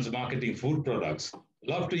 especially the ones marketing food products,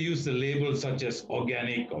 love to use the labels such as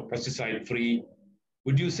organic or pesticide-free.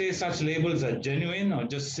 Would you say such labels are genuine or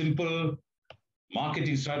just simple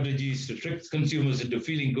marketing strategies to trick consumers into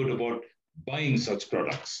feeling good about buying such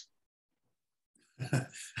products?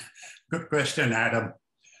 Good question, Adam.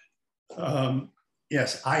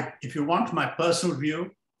 Yes, if you want my personal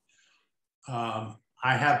view,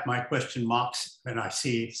 I have my question marks when I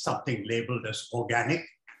see something labeled as organic.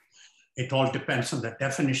 It all depends on the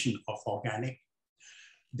definition of organic.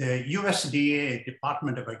 The USDA,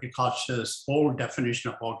 Department of Agriculture's old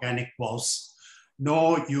definition of organic was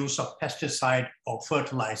no use of pesticide or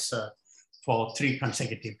fertilizer for 3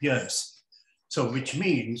 consecutive years. So which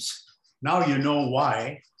means now you know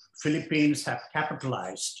why Philippines have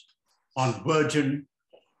capitalized on virgin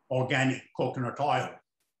organic coconut oil,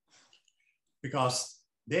 because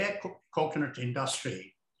their coconut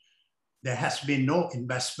industry, there has been no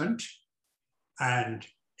investment, and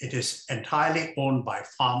it is entirely owned by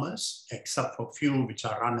farmers, except for few which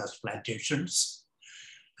are run as plantations.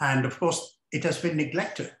 And of course, it has been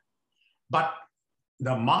neglected. But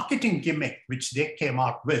the marketing gimmick which they came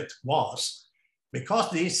out with was,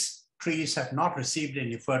 because these trees have not received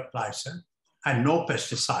any fertilizer and no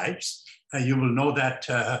pesticides, and you will know that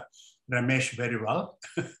Ramesh very well.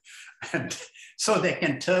 And so they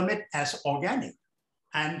can term it as organic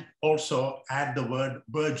and also add the word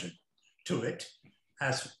virgin to it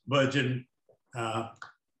as virgin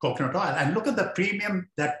coconut oil. And look at the premium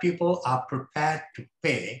that people are prepared to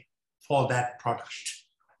pay for that product.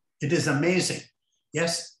 It is amazing.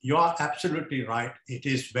 Yes, you are absolutely right. It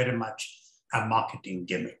is very much a marketing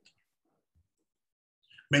gimmick.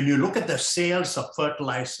 When you look at the sales of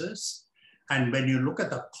fertilizers, and when you look at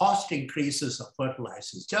the cost increases of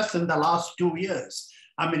fertilizers, just in the last 2 years,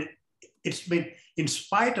 I mean, it's been, in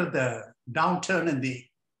spite of the downturn in the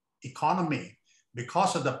economy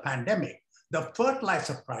because of the pandemic, the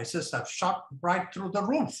fertilizer prices have shot right through the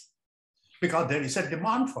roof because there is a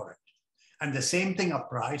demand for it. And the same thing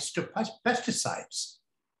applies to pesticides.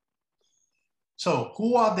 So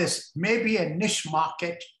who are this? Maybe a niche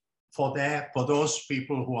market for those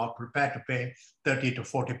people who are prepared to pay 30 to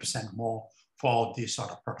 40% more for these sort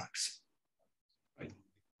of products. Right.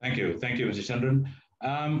 Thank you, Mr. Chandran.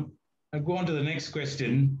 I'll go on to the next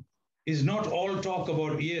question. Is not all talk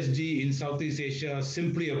about ESG in Southeast Asia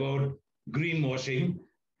simply about greenwashing,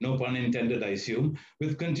 no pun intended, I assume,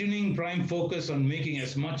 with continuing prime focus on making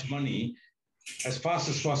as much money as fast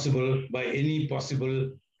as possible by any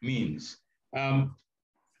possible means?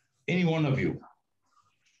 Any one of you,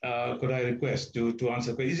 could I request to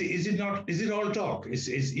answer? Is it all talk? Is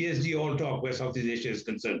ESG all talk where Southeast Asia is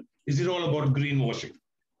concerned? Is it all about greenwashing?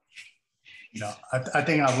 No, I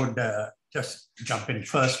think I would just jump in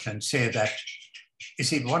first and say that, you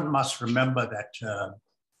see, one must remember that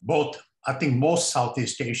I think most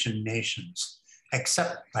Southeast Asian nations,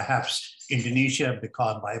 except perhaps Indonesia,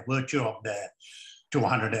 because by virtue of their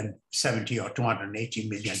 270 or 280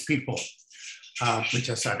 million people, which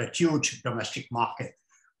has had a huge domestic market,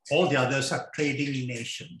 all the others are trading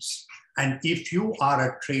nations. And if you are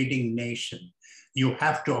a trading nation, you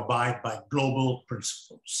have to abide by global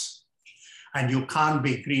principles. And you can't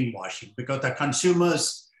be greenwashing because the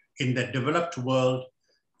consumers in the developed world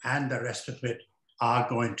and the rest of it are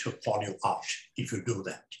going to call you out if you do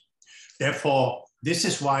that. Therefore, this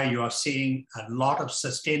is why you are seeing a lot of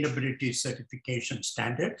sustainability certification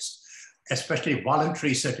standards, especially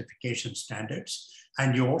voluntary certification standards.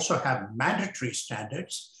 And you also have mandatory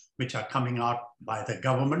standards, which are coming out by the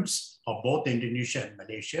governments of both Indonesia and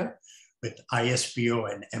Malaysia with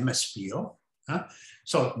ISPO and MSPO.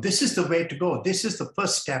 So this is the way to go. This is the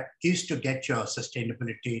first step, is to get your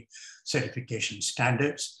sustainability certification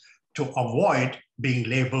standards to avoid being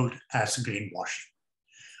labeled as greenwashing.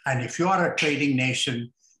 And if you are a trading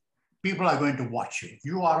nation, people are going to watch you.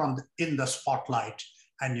 You are in the spotlight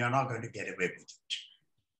and you're not going to get away with it.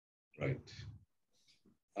 Right.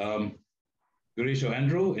 Girish or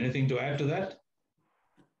Andrew, anything to add to that?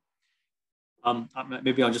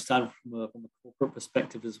 Maybe I'll just add from a corporate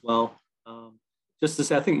perspective as well. Just to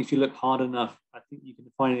say, I think if you look hard enough, I think you can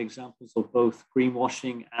find examples of both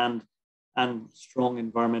greenwashing and strong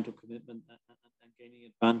environmental commitment and gaining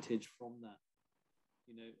advantage from that.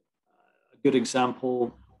 You know, a good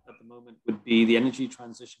example at the moment would be the energy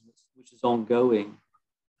transition, which is ongoing.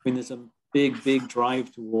 I mean, there's a big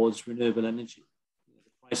drive towards renewable energy. You know,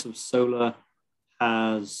 the price of solar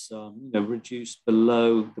has reduced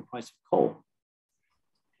below the price of coal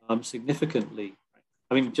significantly.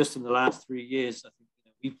 I mean, just in the last 3 years, I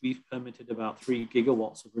think we've permitted about 3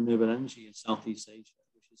 gigawatts of renewable energy in Southeast Asia,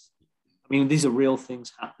 which is, I mean, these are real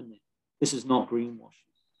things happening. This is not greenwashing.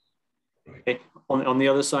 Okay. On the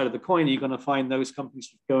other side of the coin, you're going to find those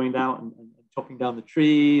companies going out and chopping down the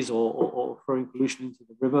trees or throwing pollution into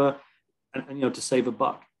the river, and to save a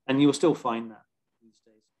buck. And you'll still find that these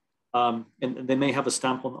days. And they may have a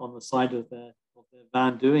stamp on the side of their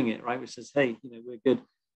van doing it, right, which says, hey, we're good.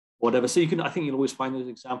 Whatever. So I think you'll always find those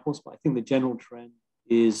examples, but I think the general trend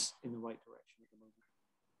is in the right direction at the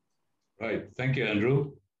moment. Right. Thank you,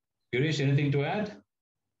 Andrew. Girish, anything to add?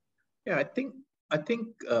 Yeah, I think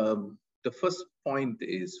the first point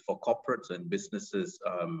is for corporates and businesses.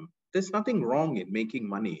 There's nothing wrong in making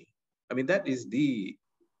money. I mean, that is the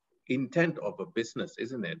intent of a business,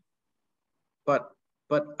 isn't it? But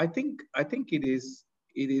I think it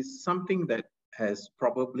is something that has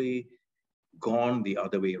probably gone the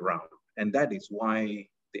other way around. And that is why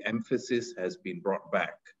the emphasis has been brought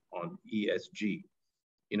back on ESG.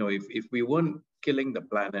 If we weren't killing the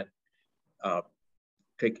planet,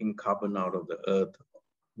 taking carbon out of the earth,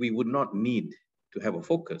 we would not need to have a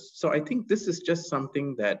focus. So I think this is just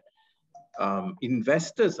something that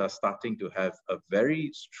investors are starting to have a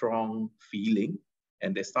very strong feeling,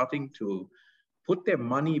 and they're starting to put their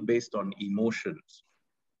money based on emotions.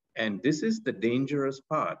 And this is the dangerous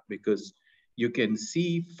part, because you can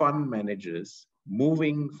see fund managers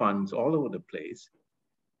moving funds all over the place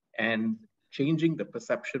and changing the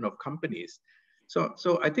perception of companies.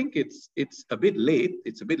 So I think it's a bit late.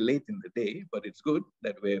 It's a bit late in the day, but it's good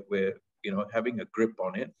that we're having a grip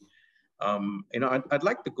on it. I'd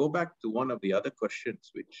like to go back to one of the other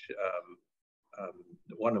questions which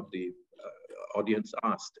one of the audience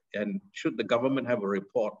asked, and should the government have a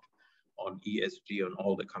report on ESG on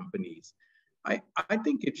all the companies? I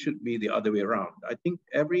think it should be the other way around. I think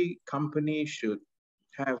every company should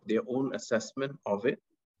have their own assessment of it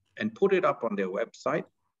and put it up on their website.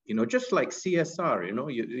 Just like CSR,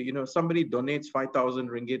 somebody donates 5,000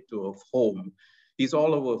 ringgit to a home. He's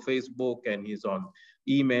all over Facebook and he's on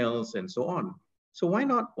emails and so on. So why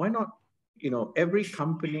not, every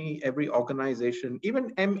company, every organization,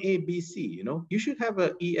 even MABC, you should have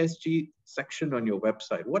an ESG section on your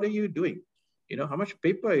website. What are you doing? How much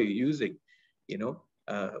paper are you using?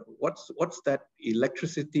 What's that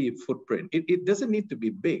electricity footprint? It doesn't need to be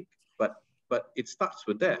big, but it starts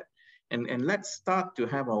with that. And let's start to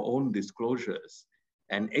have our own disclosures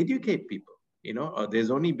and educate people.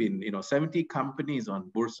 There's only been 70 companies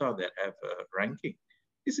on Bursa that have a ranking.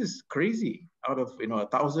 This is crazy out of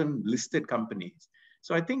 1,000 listed companies.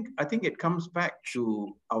 So I think it comes back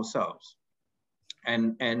to ourselves,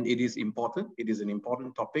 and it is important. It is an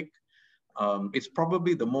important topic. It's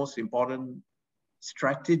probably the most important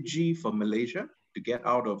strategy for Malaysia to get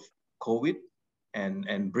out of COVID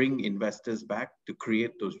and bring investors back, to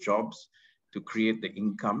create those jobs, to create the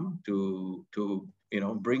income, to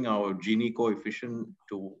bring our Gini coefficient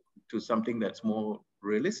to something that's more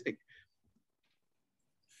realistic.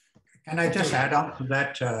 Can I just add on to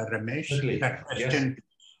that, Ramesh? Certainly. That question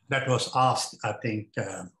that was asked, I think,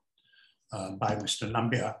 by Mr.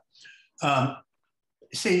 Nambia.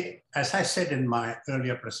 See, as I said in my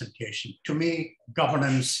earlier presentation, to me,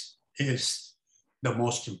 governance is the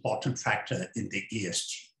most important factor in the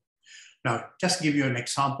ESG. Now, just give you an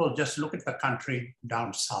example, just look at the country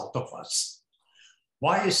down south of us.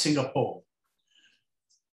 Why is Singapore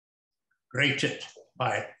rated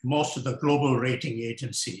by most of the global rating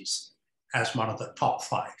agencies as one of the top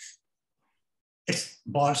 5? It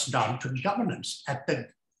boils down to governance at the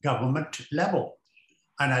government level.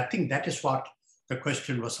 And I think that is what the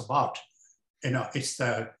question was about. It's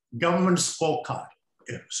the government scorecard,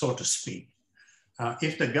 so to speak.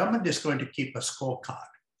 If the government is going to keep a scorecard,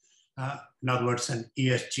 in other words, an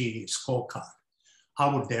ESG scorecard,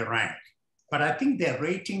 how would they rank? But I think their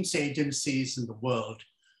ratings agencies in the world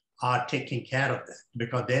are taking care of that,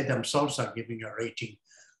 because they themselves are giving a rating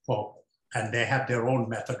and they have their own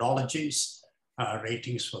methodologies,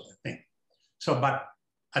 ratings for the thing. So, but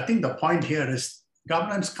I think the point here is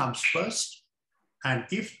governance comes first. And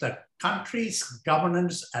if the country's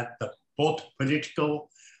governance at the both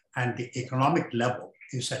political and the economic level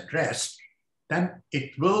is addressed, then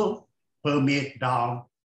it will permeate down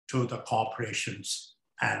to the corporations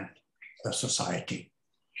and the society.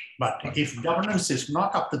 But if governance is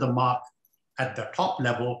not up to the mark at the top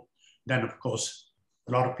level, then of course,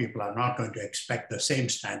 a lot of people are not going to expect the same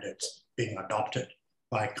standards being adopted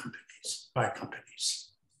by companies. Right.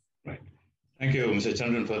 Thank you, Mr.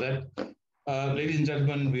 Chandran, for that. Ladies and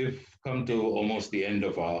gentlemen, we've come to almost the end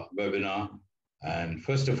of our webinar. And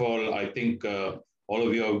first of all, I think all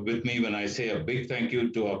of you are with me when I say a big thank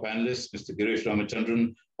you to our panelists, Mr. Girish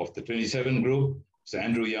Ramachandran of the 27 Group, Mr.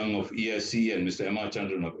 Andrew Young of ESC, and Mr. M.R.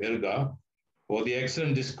 Chandran of IRGA, for the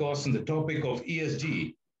excellent discourse on the topic of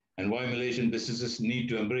ESG and why Malaysian businesses need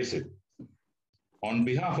to embrace it. On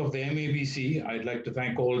behalf of the MABC, I'd like to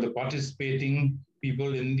thank all the participating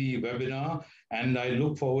people in the webinar, and I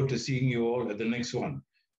look forward to seeing you all at the next one.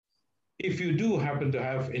 If you do happen to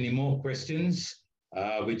have any more questions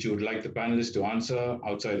which you would like the panelists to answer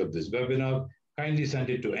outside of this webinar, kindly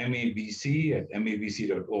send it to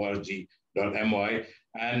mabc@mabc.org.my,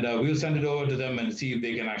 and we'll send it over to them and see if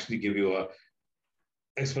they can actually give you an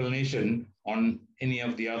explanation on any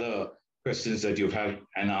of the other questions that you've had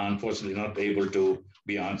and are unfortunately not able to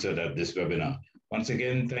be answered at this webinar. Once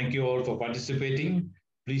again, thank you all for participating.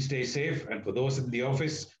 Please stay safe, and for those in the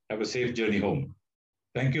office, have a safe journey home.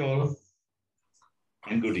 Thank you all,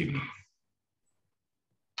 and good evening.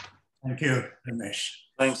 Thank you, Ramesh.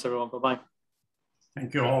 Thanks, everyone. Bye-bye.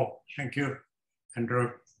 Thank you all. Thank you,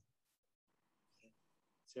 Andrew.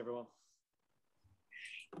 See everyone.